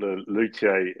 luthier. The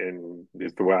luthier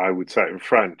is the way I would say it in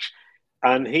French.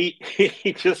 And he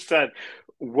just said,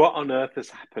 what on earth has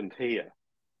happened here?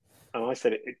 And I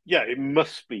said, it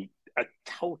must be a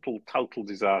total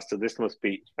disaster. This must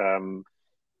be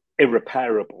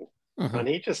irreparable. And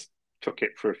he just took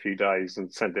it for a few days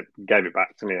and gave it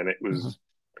back to me. And it was,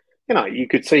 you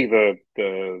could see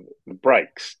the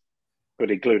breaks, but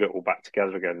he glued it all back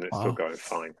together again, and it's still going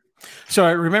fine. So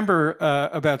I remember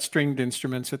about stringed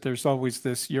instruments that there's always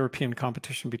this European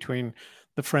competition between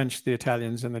the French, the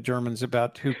Italians, and the Germans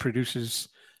about who produces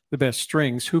the best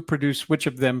strings. Which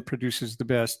of them produces the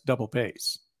best double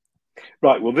bass?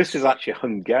 Right. Well, this is actually a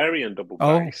Hungarian double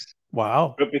bass.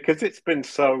 Wow. But because it's been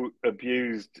so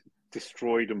abused,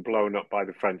 destroyed, and blown up by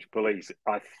the French police,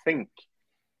 I think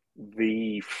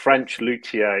the French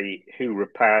luthier who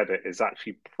repaired it is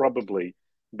actually probably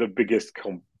the biggest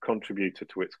contributor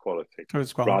to its quality,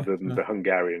 rather than the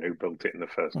Hungarian who built it in the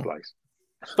first place.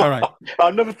 All right.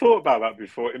 I've never thought about that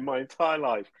before in my entire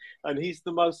life. And he's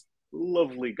the most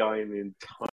lovely guy in the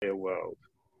entire world.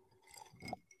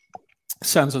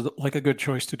 Sounds like a good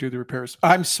choice to do the repairs.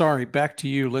 I'm sorry. Back to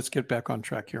you. Let's get back on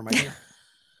track here, my dear.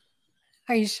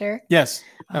 Are you sure? Yes,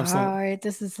 absolutely. All right.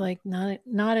 This is like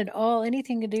not at all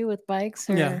anything to do with bikes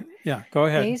or go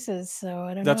ahead. bases. So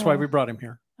I don't know. That's why we brought him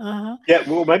here. Yeah,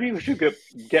 well, maybe we should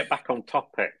get back on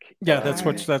topic. Yeah, that's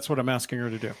what I'm asking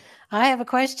her to do. I have a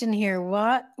question here.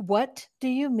 What do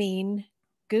you mean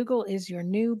Google is your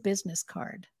new business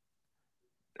card?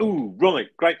 Oh, right.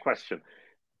 Great question.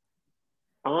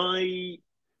 I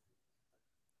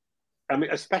mean,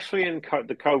 especially in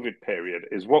the COVID period,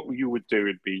 is what you would do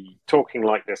would be talking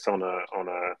like this on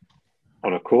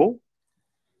a call,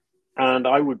 and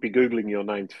I would be Googling your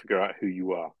name to figure out who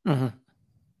you are. Mm-hmm.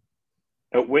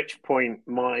 At which point,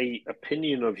 my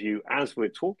opinion of you as we're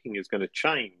talking is going to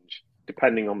change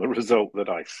depending on the result that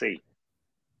I see.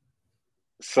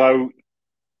 So,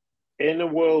 in a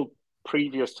world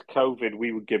previous to COVID,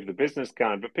 we would give the business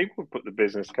card, but people would put the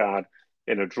business card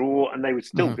in a drawer and they would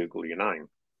still Google your name.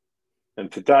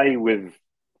 And today, with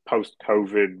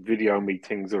post-COVID, video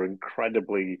meetings are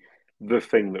incredibly the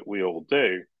thing that we all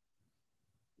do.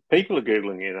 People are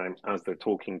Googling your name as they're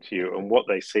talking to you, and what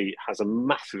they see has a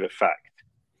massive effect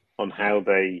on how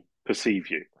they perceive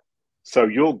you. So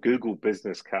your Google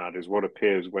business card is what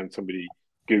appears when somebody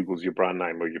Googles your brand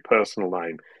name or your personal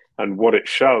name, and what it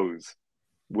shows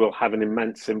will have an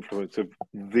immense influence of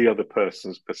the other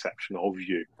person's perception of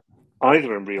you,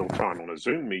 either in real time on a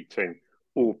Zoom meeting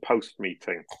or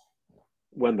post-meeting,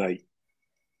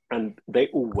 and they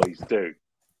always do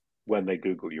when they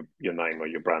Google your name or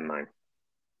your brand name.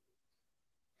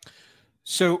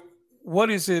 So what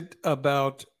is it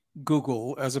about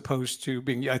Google as opposed to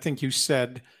Bing? I think you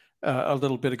said a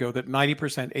little bit ago that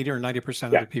 90%, 80 or 90%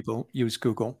 of the people use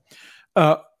Google.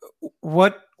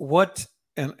 What,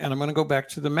 and I'm going to go back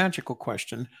to the magical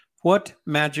question. What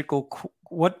magic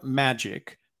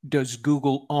does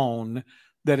Google own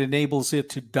that enables it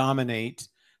to dominate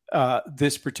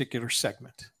this particular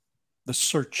segment, the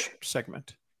search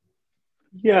segment?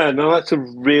 Yeah, no, that's a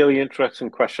really interesting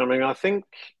question. I mean, I think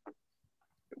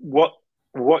what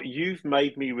you've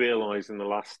made me realize in the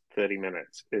last 30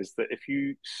 minutes is that if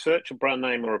you search a brand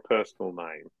name or a personal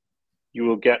name, you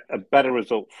will get a better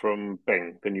result from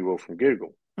Bing than you will from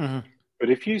Google. Mm-hmm. But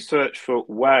if you search for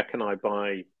where can I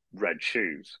buy red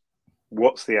shoes,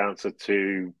 what's the answer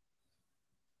to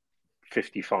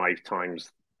 55 times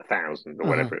 1,000 or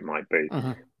whatever it might be?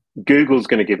 Mm-hmm. Google's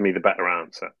going to give me the better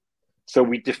answer. So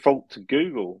we default to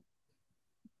Google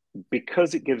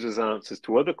because it gives us answers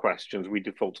to other questions. We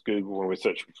default to Google when we're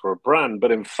searching for a brand.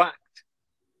 But in fact,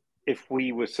 if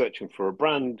we were searching for a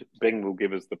brand, Bing will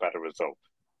give us the better result.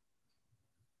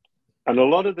 And a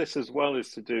lot of this as well is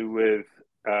to do with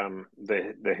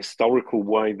the historical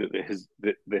way that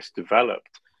this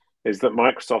developed, is that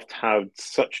Microsoft had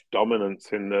such dominance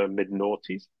in the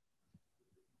mid-noughties.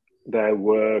 There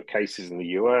were cases in the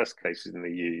US, cases in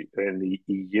the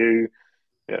EU,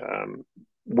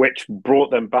 which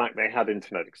brought them back. They had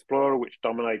Internet Explorer, which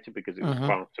dominated because it was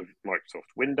part of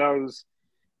Microsoft Windows.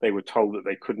 They were told that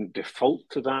they couldn't default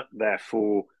to that.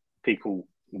 Therefore, people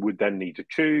would then need to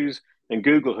choose. And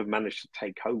Google have managed to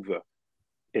take over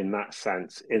in that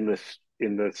sense, in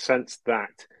the sense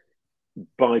that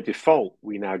by default,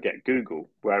 we now get Google,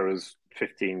 whereas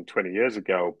 15, 20 years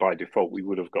ago, by default, we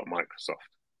would have got Microsoft.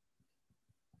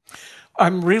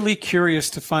 I'm really curious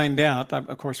to find out,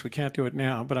 of course, we can't do it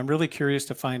now, but I'm really curious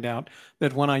to find out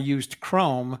that when I used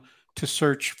Chrome to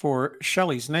search for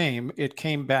Shelley's name, it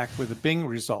came back with the Bing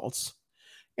results.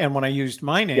 And when I used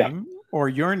my name or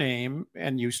your name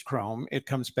and used Chrome, it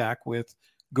comes back with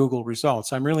Google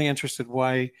results. I'm really interested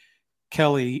why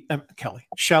Shelley,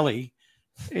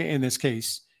 in this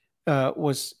case,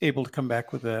 was able to come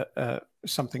back with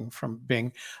something from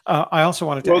Bing. I also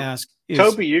wanted to ask,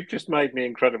 Toby, you've just made me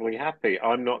incredibly happy.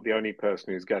 I'm not the only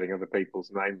person who's getting other people's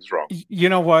names wrong. You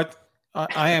know what?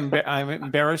 I'm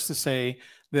embarrassed to say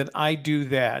that I do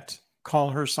that.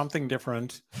 Call her something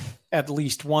different at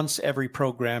least once every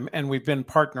program, and we've been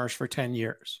partners for 10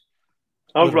 years.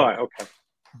 Oh, literally. Right, okay.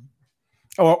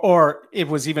 Or it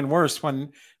was even worse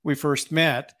when we first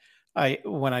met.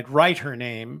 When I'd write her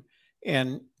name,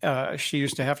 and she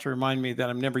used to have to remind me that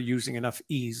I'm never using enough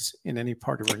E's in any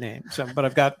part of her name. But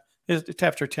I've got it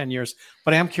after 10 years.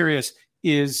 But I am curious,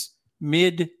 is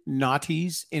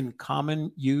mid-noughties in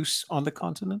common use on the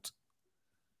continent?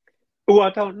 Oh, I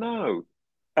don't know.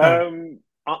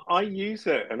 I use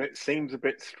it, and it seems a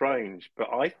bit strange,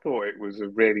 but I thought it was a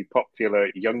really popular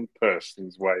young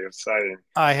person's way of saying.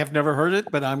 I have never heard it,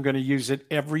 but I'm going to use it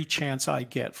every chance I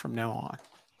get from now on.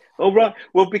 Oh, right.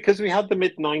 Well, because we had the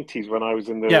mid-90s when I was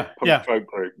in the punk folk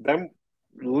group. Then,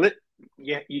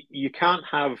 you can't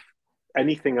have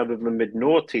anything other than the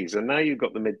mid-noughties, and now you've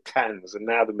got the mid-10s, and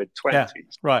now the mid-20s. Yeah,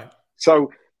 right.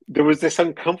 So there was this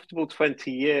uncomfortable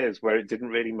 20 years where it didn't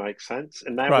really make sense,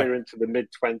 and now we're into the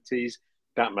mid-20s.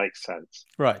 That makes sense.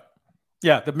 Right.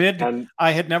 Yeah,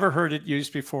 I had never heard it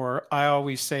used before. I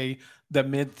always say the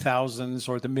mid-thousands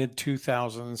or the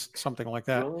mid-2000s, something like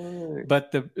that. Right.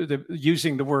 But the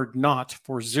using the word not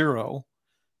for zero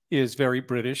is very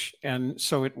British, and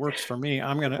so it works for me.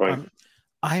 Right.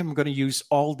 I am going to use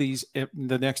all these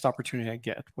the next opportunity I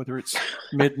get, whether it's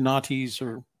mid-noughties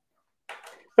or.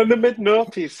 And the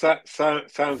mid-noughties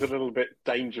sounds a little bit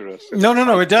dangerous.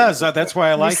 No, it does. That's why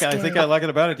I like it. I Risque. think I like it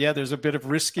about it. Yeah, there's a bit of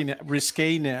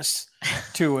risqueness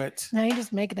to it. Now you're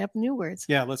just making up new words.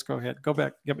 Yeah, let's go ahead. Go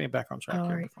back. Get me back on track. All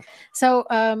here. right. So,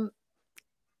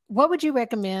 what would you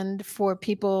recommend for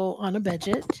people on a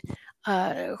budget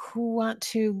who want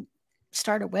to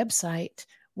start a website?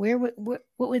 What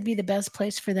would be the best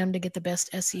place for them to get the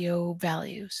best SEO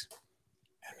values?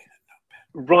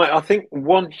 Right. I think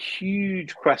one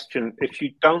huge question, if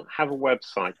you don't have a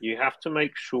website, you have to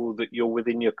make sure that you're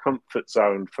within your comfort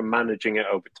zone for managing it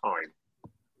over time.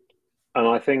 And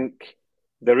I think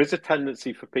there is a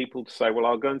tendency for people to say, well,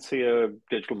 I'll go and see a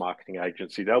digital marketing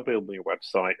agency. They'll build me a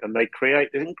website, and they create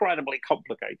an incredibly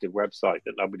complicated website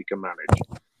that nobody can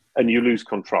manage, and you lose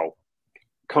control.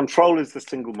 Control is the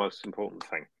single most important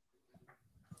thing.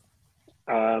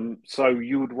 So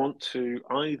you would want to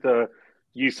either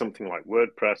use something like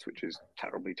WordPress, which is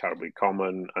terribly, terribly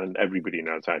common and everybody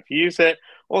knows how to use it,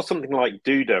 or something like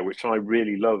Duda, which I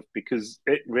really love because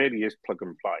it really is plug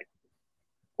and play.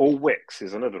 Or Wix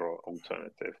is another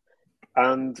alternative.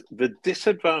 And the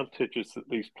disadvantages that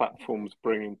these platforms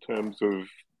bring in terms of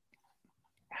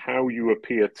how you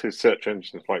appear to search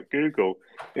engines like Google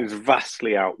is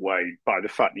vastly outweighed by the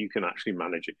fact that you can actually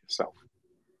manage it yourself.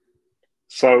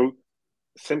 So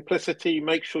simplicity,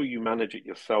 make sure you manage it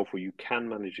yourself, or you can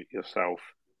manage it yourself.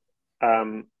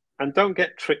 And don't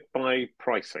get tricked by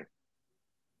pricing.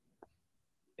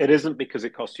 It isn't because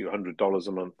it costs you $100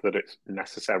 a month that it's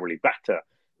necessarily better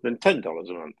than $10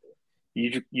 a month.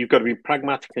 You've got to be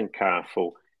pragmatic and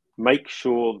careful. Make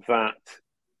sure that,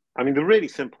 I mean, the really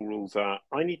simple rules are,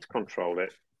 I need to control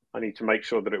it. I need to make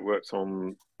sure that it works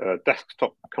on a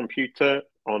desktop computer,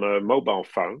 on a mobile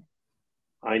phone.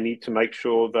 I need to make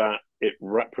sure that it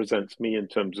represents me in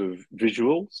terms of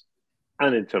visuals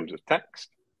and in terms of text,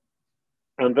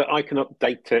 and that I can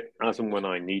update it as and when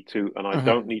I need to, and I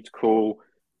don't need to call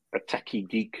a techie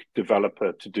geek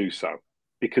developer to do so,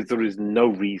 because there is no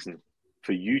reason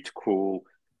for you to call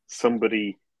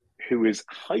somebody who is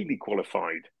highly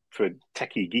qualified for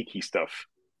techie geeky stuff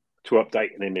to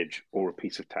update an image or a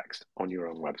piece of text on your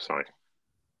own website.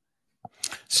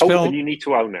 And you need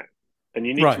to own it. And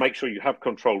you need to make sure you have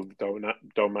control of the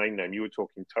domain name. You were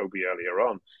talking, Toby, earlier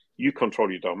on. You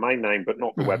control your domain name, but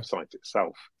not the website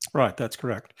itself. Right, that's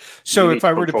correct. So if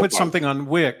I were to put something on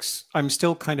Wix, I'm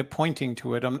still kind of pointing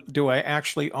to it. Do I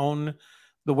actually own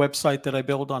the website that I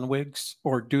build on Wix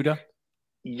or Duda?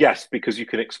 Yes, because you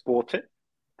can export it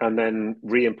and then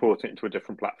re-import it into a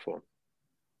different platform.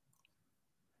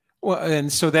 Well,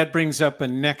 and so that brings up the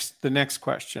next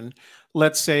question.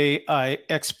 Let's say I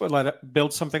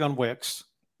build something on Wix,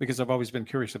 because I've always been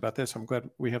curious about this. I'm glad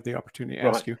we have the opportunity to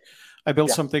ask you. I build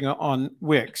something on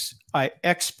Wix. I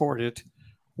export it.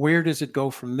 Where does it go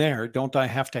from there? Don't I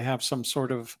have to have some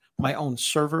sort of my own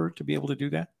server to be able to do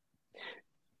that?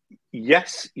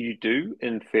 Yes, you do,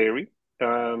 in theory.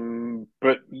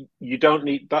 But you don't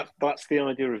need that. That's the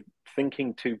idea of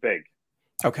thinking too big.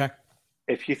 Okay.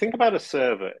 If you think about a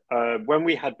server, when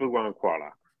we had Blue Whale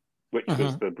Koala, which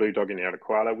was the blue dog in the other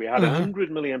koala, we had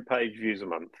 100 million page views a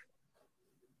month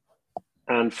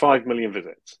and 5 million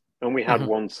visits, and we had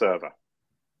one server.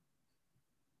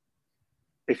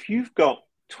 If you've got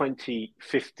 20,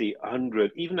 50,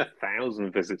 100, even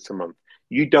 1,000 visits a month,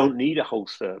 you don't need a whole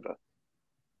server.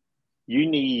 You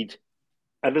need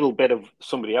a little bit of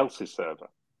somebody else's server.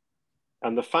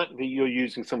 And the fact that you're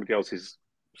using somebody else's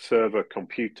server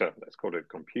computer, let's call it a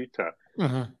computer,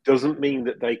 doesn't mean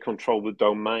that they control the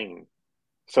domain.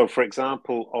 So for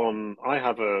example, I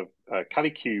have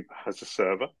Kalicube has a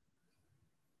server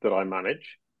that I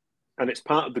manage, and it's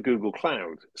part of the Google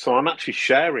Cloud. So I'm actually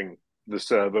sharing the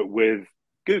server with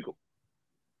Google,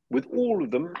 with all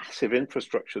of the massive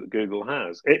infrastructure that Google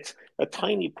has. It's a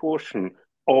tiny portion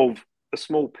of a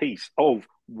small piece of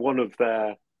one of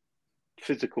their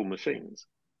physical machines.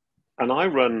 And I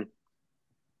run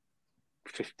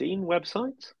 15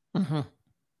 websites, and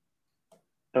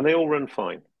they all run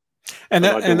fine. And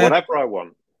I do whatever I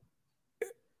want.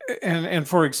 And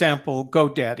for example,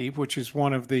 GoDaddy, which is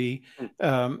one of the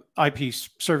IP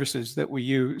services that we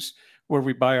use, where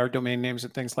we buy our domain names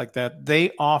and things like that,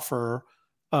 they offer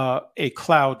a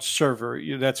cloud server.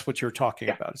 That's what you're talking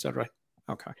about. Is that right?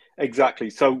 Okay. Exactly.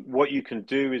 So what you can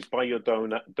do is buy your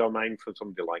domain from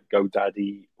somebody like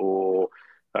GoDaddy or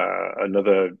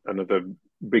another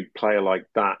big player like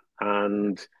that,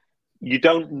 and you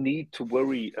don't need to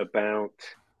worry about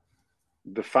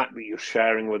the fact that you're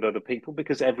sharing with other people,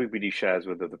 because everybody shares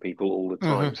with other people all the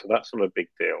time. Mm-hmm. So that's not a big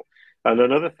deal. And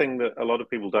another thing that a lot of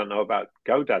people don't know about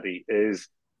GoDaddy is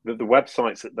that the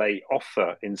websites that they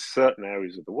offer in certain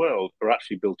areas of the world are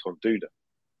actually built on Duda.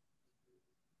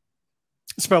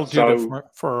 Spell Duda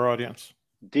for our audience.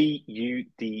 Duda.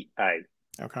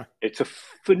 Okay. It's a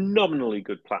phenomenally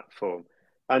good platform.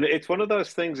 And it's one of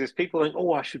those things is people think,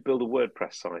 oh, I should build a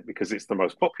WordPress site because it's the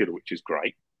most popular, which is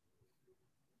great.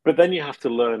 But then you have to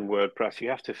learn WordPress. You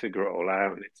have to figure it all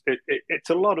out. It's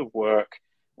a lot of work.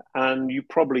 And you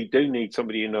probably do need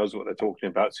somebody who knows what they're talking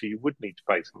about. So you would need to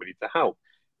pay somebody to help.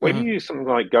 When you use something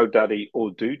like GoDaddy or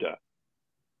Duda,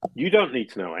 you don't need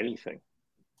to know anything.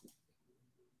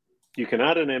 You can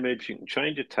add an image, you can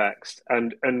change a text.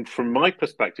 And from my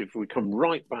perspective, we come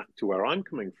right back to where I'm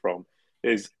coming from,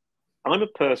 is I'm a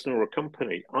person or a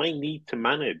company. I need to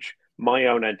manage my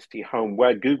own entity home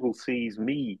where Google sees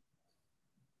me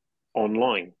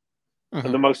online.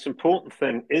 And the most important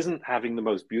thing isn't having the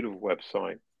most beautiful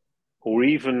website or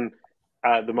even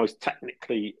the most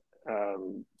technically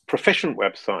proficient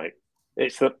website.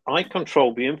 It's that I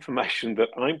control the information that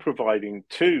I'm providing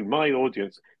to my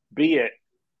audience, be it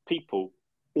people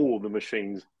or the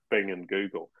machines Bing and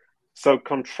Google. So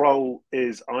control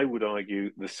is, I would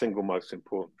argue, the single most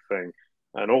important thing,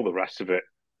 and all the rest of it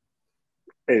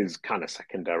is kind of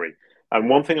secondary. And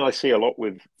one thing I see a lot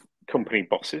with company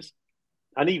bosses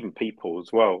and even people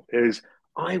as well is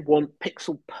I want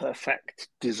pixel perfect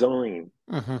design.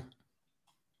 And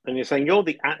you're saying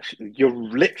you're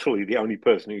literally the only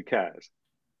person who cares.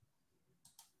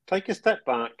 Take a step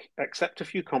back, accept a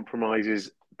few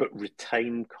compromises, but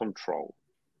retain control.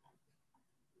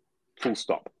 Full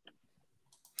stop.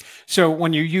 So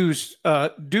when you use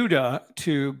Duda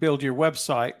to build your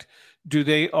website, do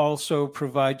they also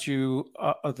provide you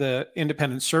the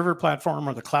independent server platform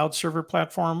or the cloud server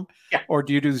platform? Yeah. Or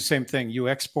do you do the same thing? You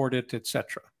export it,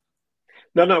 etc.?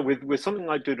 No. With something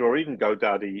like Duda or even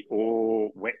GoDaddy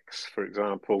or Wix, for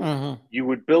example, you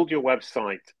would build your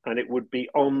website and it would be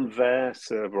on their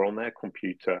server, on their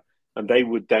computer, and they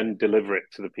would then deliver it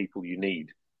to the people you need.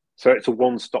 So it's a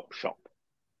one-stop shop.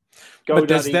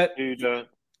 GoDaddy,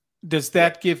 does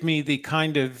that give me the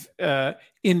kind of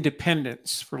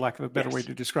independence, for lack of a better way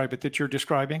to describe it, that you're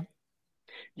describing?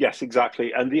 Yes,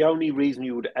 exactly. And the only reason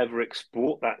you would ever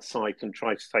export that site and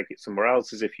try to take it somewhere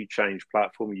else is if you change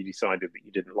platform, you decided that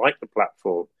you didn't like the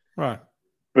platform. Right.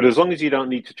 But as long as you don't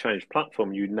need to change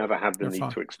platform, you never have the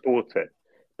need to export it.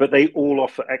 But they all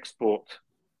offer export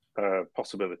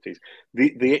possibilities.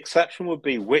 The exception would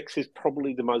be Wix is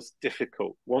probably the most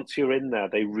difficult. Once you're in there,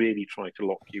 they really try to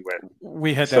lock you in.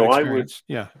 We had that experience.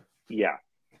 Yeah.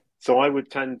 So I would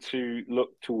tend to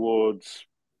look towards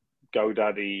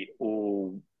GoDaddy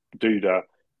or Duda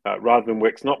rather than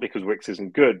Wix, not because Wix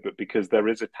isn't good, but because there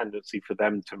is a tendency for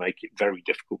them to make it very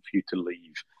difficult for you to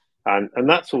leave. And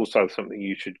that's also something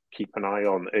you should keep an eye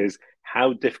on, is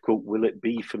how difficult will it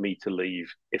be for me to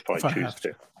leave if I choose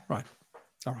to? Right.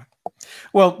 All right.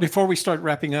 Well, before we start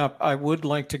wrapping up, I would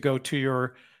like to go to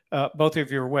your both of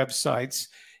your websites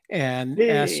and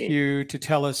ask you to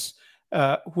tell us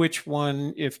which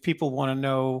one, if people want to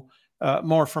know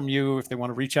more from you, if they want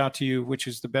to reach out to you, which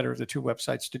is the better of the two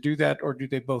websites to do that, or do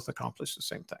they both accomplish the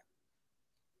same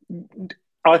thing?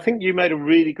 I think you made a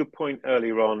really good point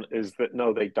earlier on, is that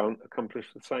no, they don't accomplish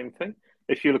the same thing.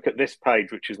 If you look at this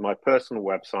page, which is my personal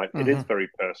website, it is very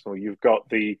personal. You've got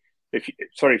if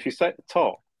you stay at the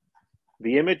top,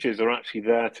 the images are actually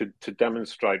there to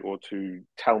demonstrate or to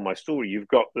tell my story. You've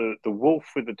got the wolf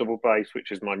with the double bass,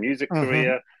 which is my music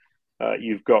career.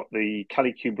 You've got the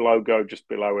Kalicube logo just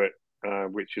below it,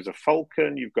 which is a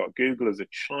falcon. You've got Google as a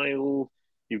child.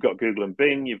 You've got Google and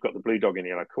Bing. You've got the blue dog and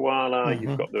yellow koala.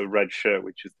 You've got the red shirt,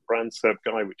 which is the BrandSerp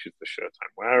guy, which is the shirt I'm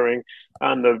wearing.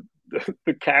 And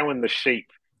the cow and the sheep,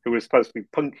 who was supposed to be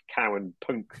punk cow and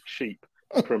punk sheep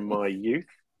from my youth.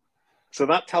 So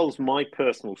that tells my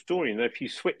personal story. And if you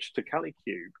switch to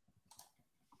Kalicube,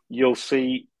 you'll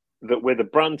see that we're the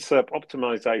BrandSerp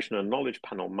optimization and knowledge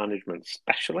panel management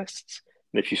specialists.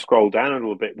 And if you scroll down a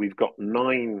little bit, we've got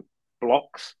 9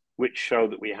 blocks which show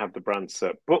that we have the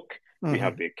BrandSerp book, we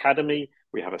have the academy,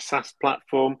 we have a SaaS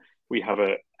platform, we have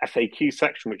a FAQ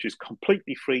section, which is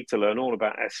completely free to learn all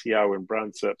about SEO and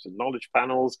BrandSerps and knowledge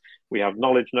panels. We have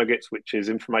knowledge nuggets, which is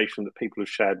information that people have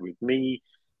shared with me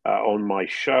on my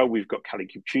show. We've got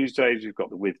Kalicube Tuesdays, we've got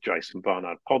the With Jason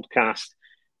Barnard podcast.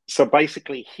 So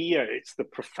basically here, it's the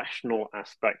professional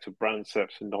aspect of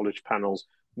BrandSerps and knowledge panels.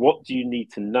 What do you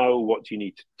need to know? What do you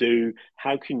need to do?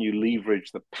 How can you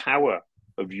leverage the power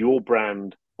of your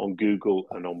brand on Google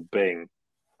and on Bing?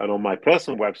 And on my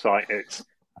personal website, it's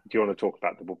do you want to talk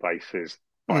about double bases,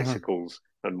 bicycles,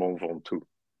 and Mont Ventoux?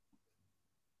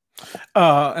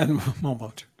 And Mont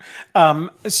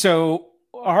Ventoux. So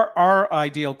our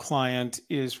ideal client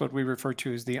is what we refer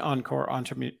to as the encore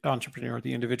entrepreneur,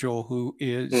 the individual who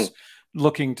is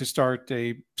looking to start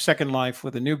a second life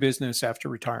with a new business after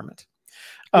retirement.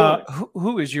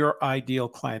 Who is your ideal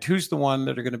client? Who's the one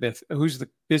that are going to be? Who's the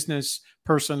business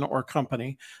person or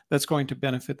company that's going to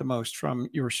benefit the most from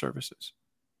your services?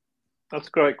 That's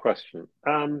a great question.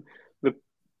 The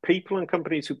people and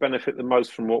companies who benefit the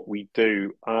most from what we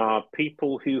do are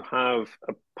people who have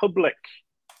a public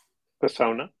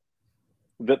persona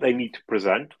that they need to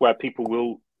present, where people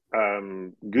will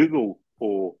Google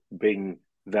or Bing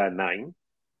their name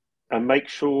and make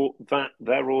sure that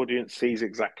their audience sees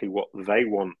exactly what they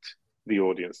want the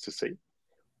audience to see.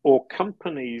 Or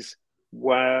companies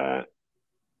where,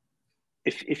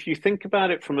 if you think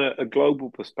about it from a global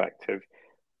perspective,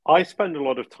 I spend a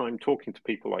lot of time talking to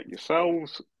people like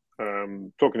yourselves,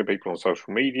 talking to people on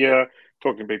social media,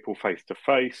 talking to people face to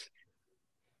face,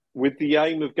 with the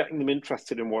aim of getting them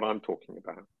interested in what I'm talking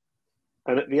about.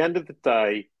 And at the end of the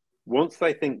day, once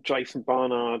they think Jason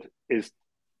Barnard is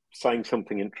saying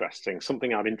something interesting,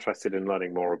 something I'm interested in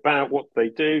learning more about, what they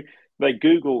do, they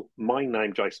Google my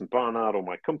name, Jason Barnard, or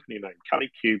my company name,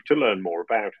 Kalicube, to learn more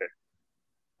about it.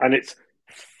 And it's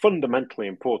fundamentally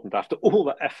important, after all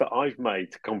the effort I've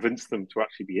made to convince them to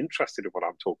actually be interested in what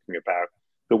I'm talking about,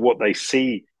 that what they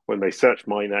see when they search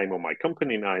my name or my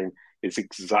company name is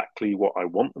exactly what I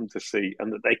want them to see,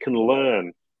 and that they can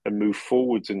learn and move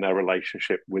forwards in their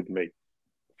relationship with me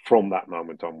from that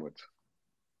moment onwards.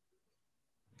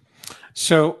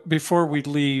 So before we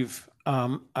leave,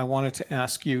 I wanted to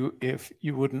ask you if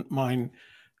you wouldn't mind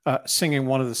singing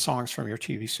one of the songs from your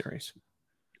TV series.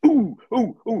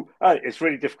 It's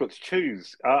really difficult to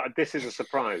choose. This is a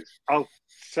surprise. I'll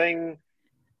sing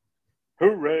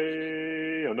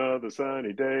 "Hooray, another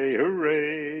sunny day,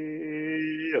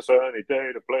 hooray, a sunny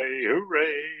day to play,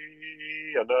 hooray,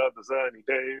 another sunny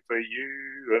day for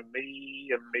you and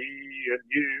me and me and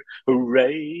you,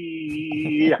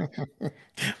 hooray."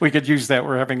 We could use that.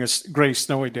 We're having a gray,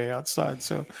 snowy day outside,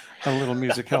 so a little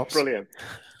music helps. Brilliant.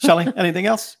 Shelley, anything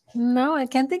else? No, I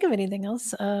can't think of anything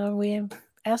else. We have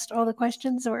asked all the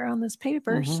questions that were on this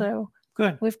paper, so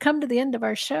good. We've come to the end of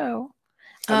our show.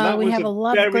 And we have a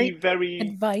lot of great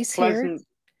advice pleasant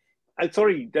here.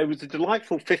 Sorry, there was a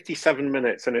delightful 57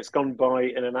 minutes and it's gone by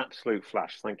in an absolute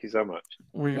flash. Thank you so much.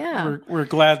 We're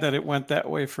glad that it went that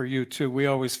way for you too. We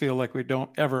always feel like we don't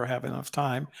ever have enough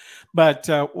time. But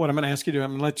what I'm going to ask you to do,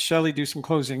 I'm going to let Shelley do some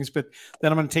closings, but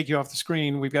then I'm going to take you off the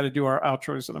screen. We've got to do our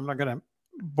outros, and I'm not going to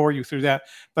bore you through that,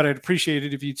 but I'd appreciate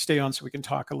it if you'd stay on so we can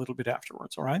talk a little bit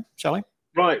afterwards. All right, Shelley?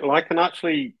 Right. Well, I can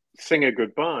actually sing a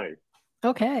goodbye.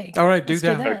 Okay. All right, do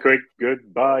that. A quick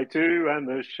goodbye to end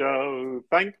the show.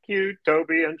 Thank you,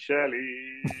 Toby and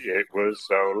Shelley. It was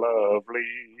so lovely.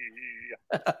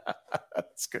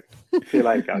 That's good. See you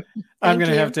later, guys. I'm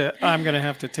gonna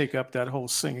have to take up that whole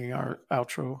singing our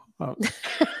outro.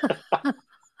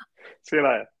 See you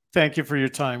later. Thank you for your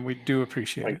time. We do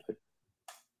appreciate it. You.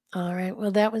 All right.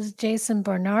 Well, that was Jason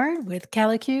Barnard with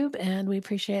Kalicube, and we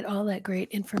appreciate all that great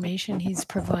information he's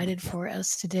provided for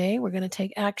us today. We're going to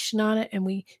take action on it, and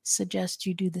we suggest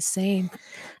you do the same.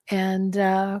 And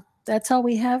that's all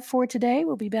we have for today.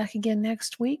 We'll be back again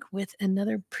next week with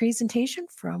another presentation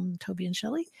from Toby and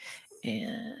Shelley.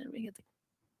 And we get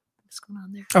what's going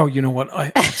on there? Oh, you know what?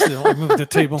 I accidentally moved the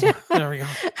table. There we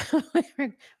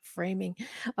go. Framing.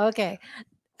 Okay.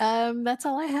 That's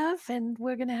all I have, and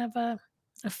we're going to have a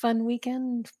fun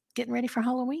weekend getting ready for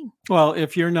Halloween. Well,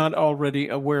 if you're not already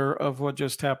aware of what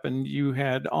just happened, you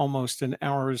had almost an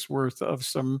hour's worth of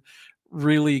some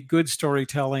really good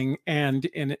storytelling and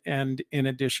in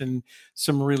addition,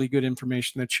 some really good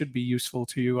information that should be useful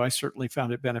to you. I certainly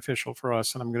found it beneficial for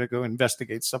us, and I'm going to go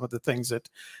investigate some of the things that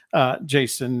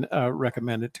Jason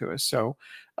recommended to us. So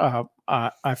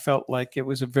I felt like it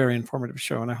was a very informative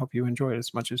show, and I hope you enjoyed it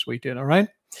as much as we did. All right.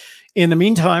 In the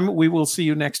meantime, we will see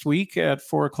you next week at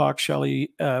 4:00,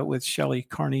 Shelley, with Shelley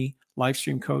Carney,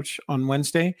 Livestream Coach, on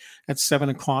Wednesday at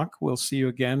 7:00. We'll see you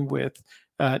again with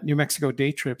New Mexico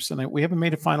day trips. And we haven't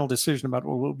made a final decision about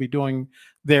what we'll be doing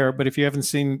there. But if you haven't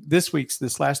seen this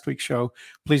last week's show,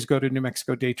 please go to New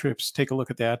Mexico day trips. Take a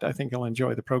look at that. I think you'll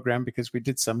enjoy the program because we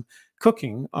did some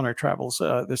cooking on our travels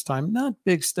this time. Not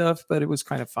big stuff, but it was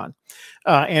kind of fun.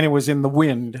 And it was in the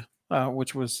wind,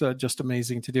 which was just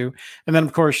amazing to do. And then,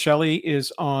 of course, Shelley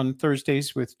is on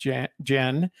Thursdays with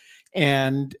Jen.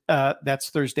 And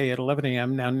that's Thursday at 11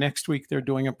 a.m. Now, next week, they're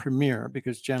doing a premiere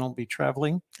because Jen will be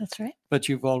traveling. That's right. But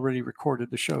you've already recorded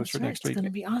the shows for next week. It's going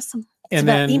to be awesome. And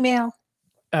then email.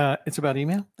 It's about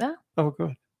email? Yeah. Oh,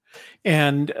 good.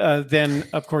 And then,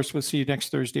 of course, we'll see you next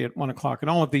Thursday at 1 o'clock. And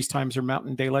all of these times are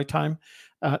Mountain Daylight Time.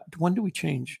 When do we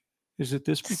change? Is it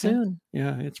this weekend? Soon.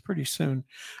 Yeah, it's pretty soon.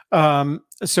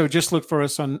 So just look for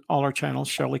us on all our channels.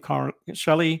 Shelley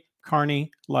Carney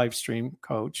Livestream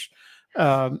Coach,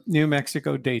 New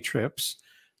Mexico Day Trips,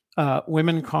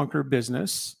 Women Conquer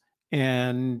Business,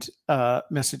 and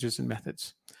Messages and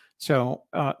Methods. So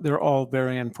they're all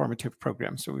very informative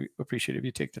programs. So we appreciate it if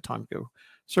you take the time to go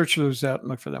search those out and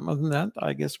look for them. Other than that,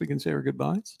 I guess we can say our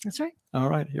goodbyes. That's right. All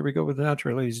right, here we go with the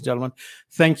outro, ladies and gentlemen.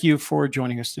 Thank you for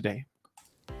joining us today.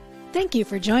 Thank you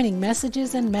for joining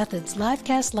Messages and Methods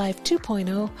Livecast Live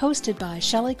 2.0, hosted by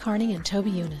Shelley Carney and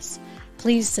Toby Younis.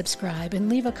 Please subscribe and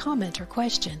leave a comment or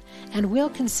question, and we'll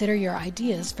consider your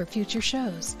ideas for future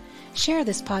shows. Share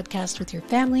this podcast with your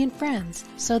family and friends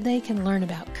so they can learn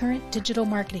about current digital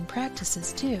marketing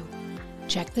practices too.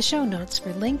 Check the show notes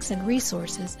for links and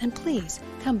resources, and please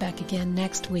come back again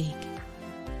next week.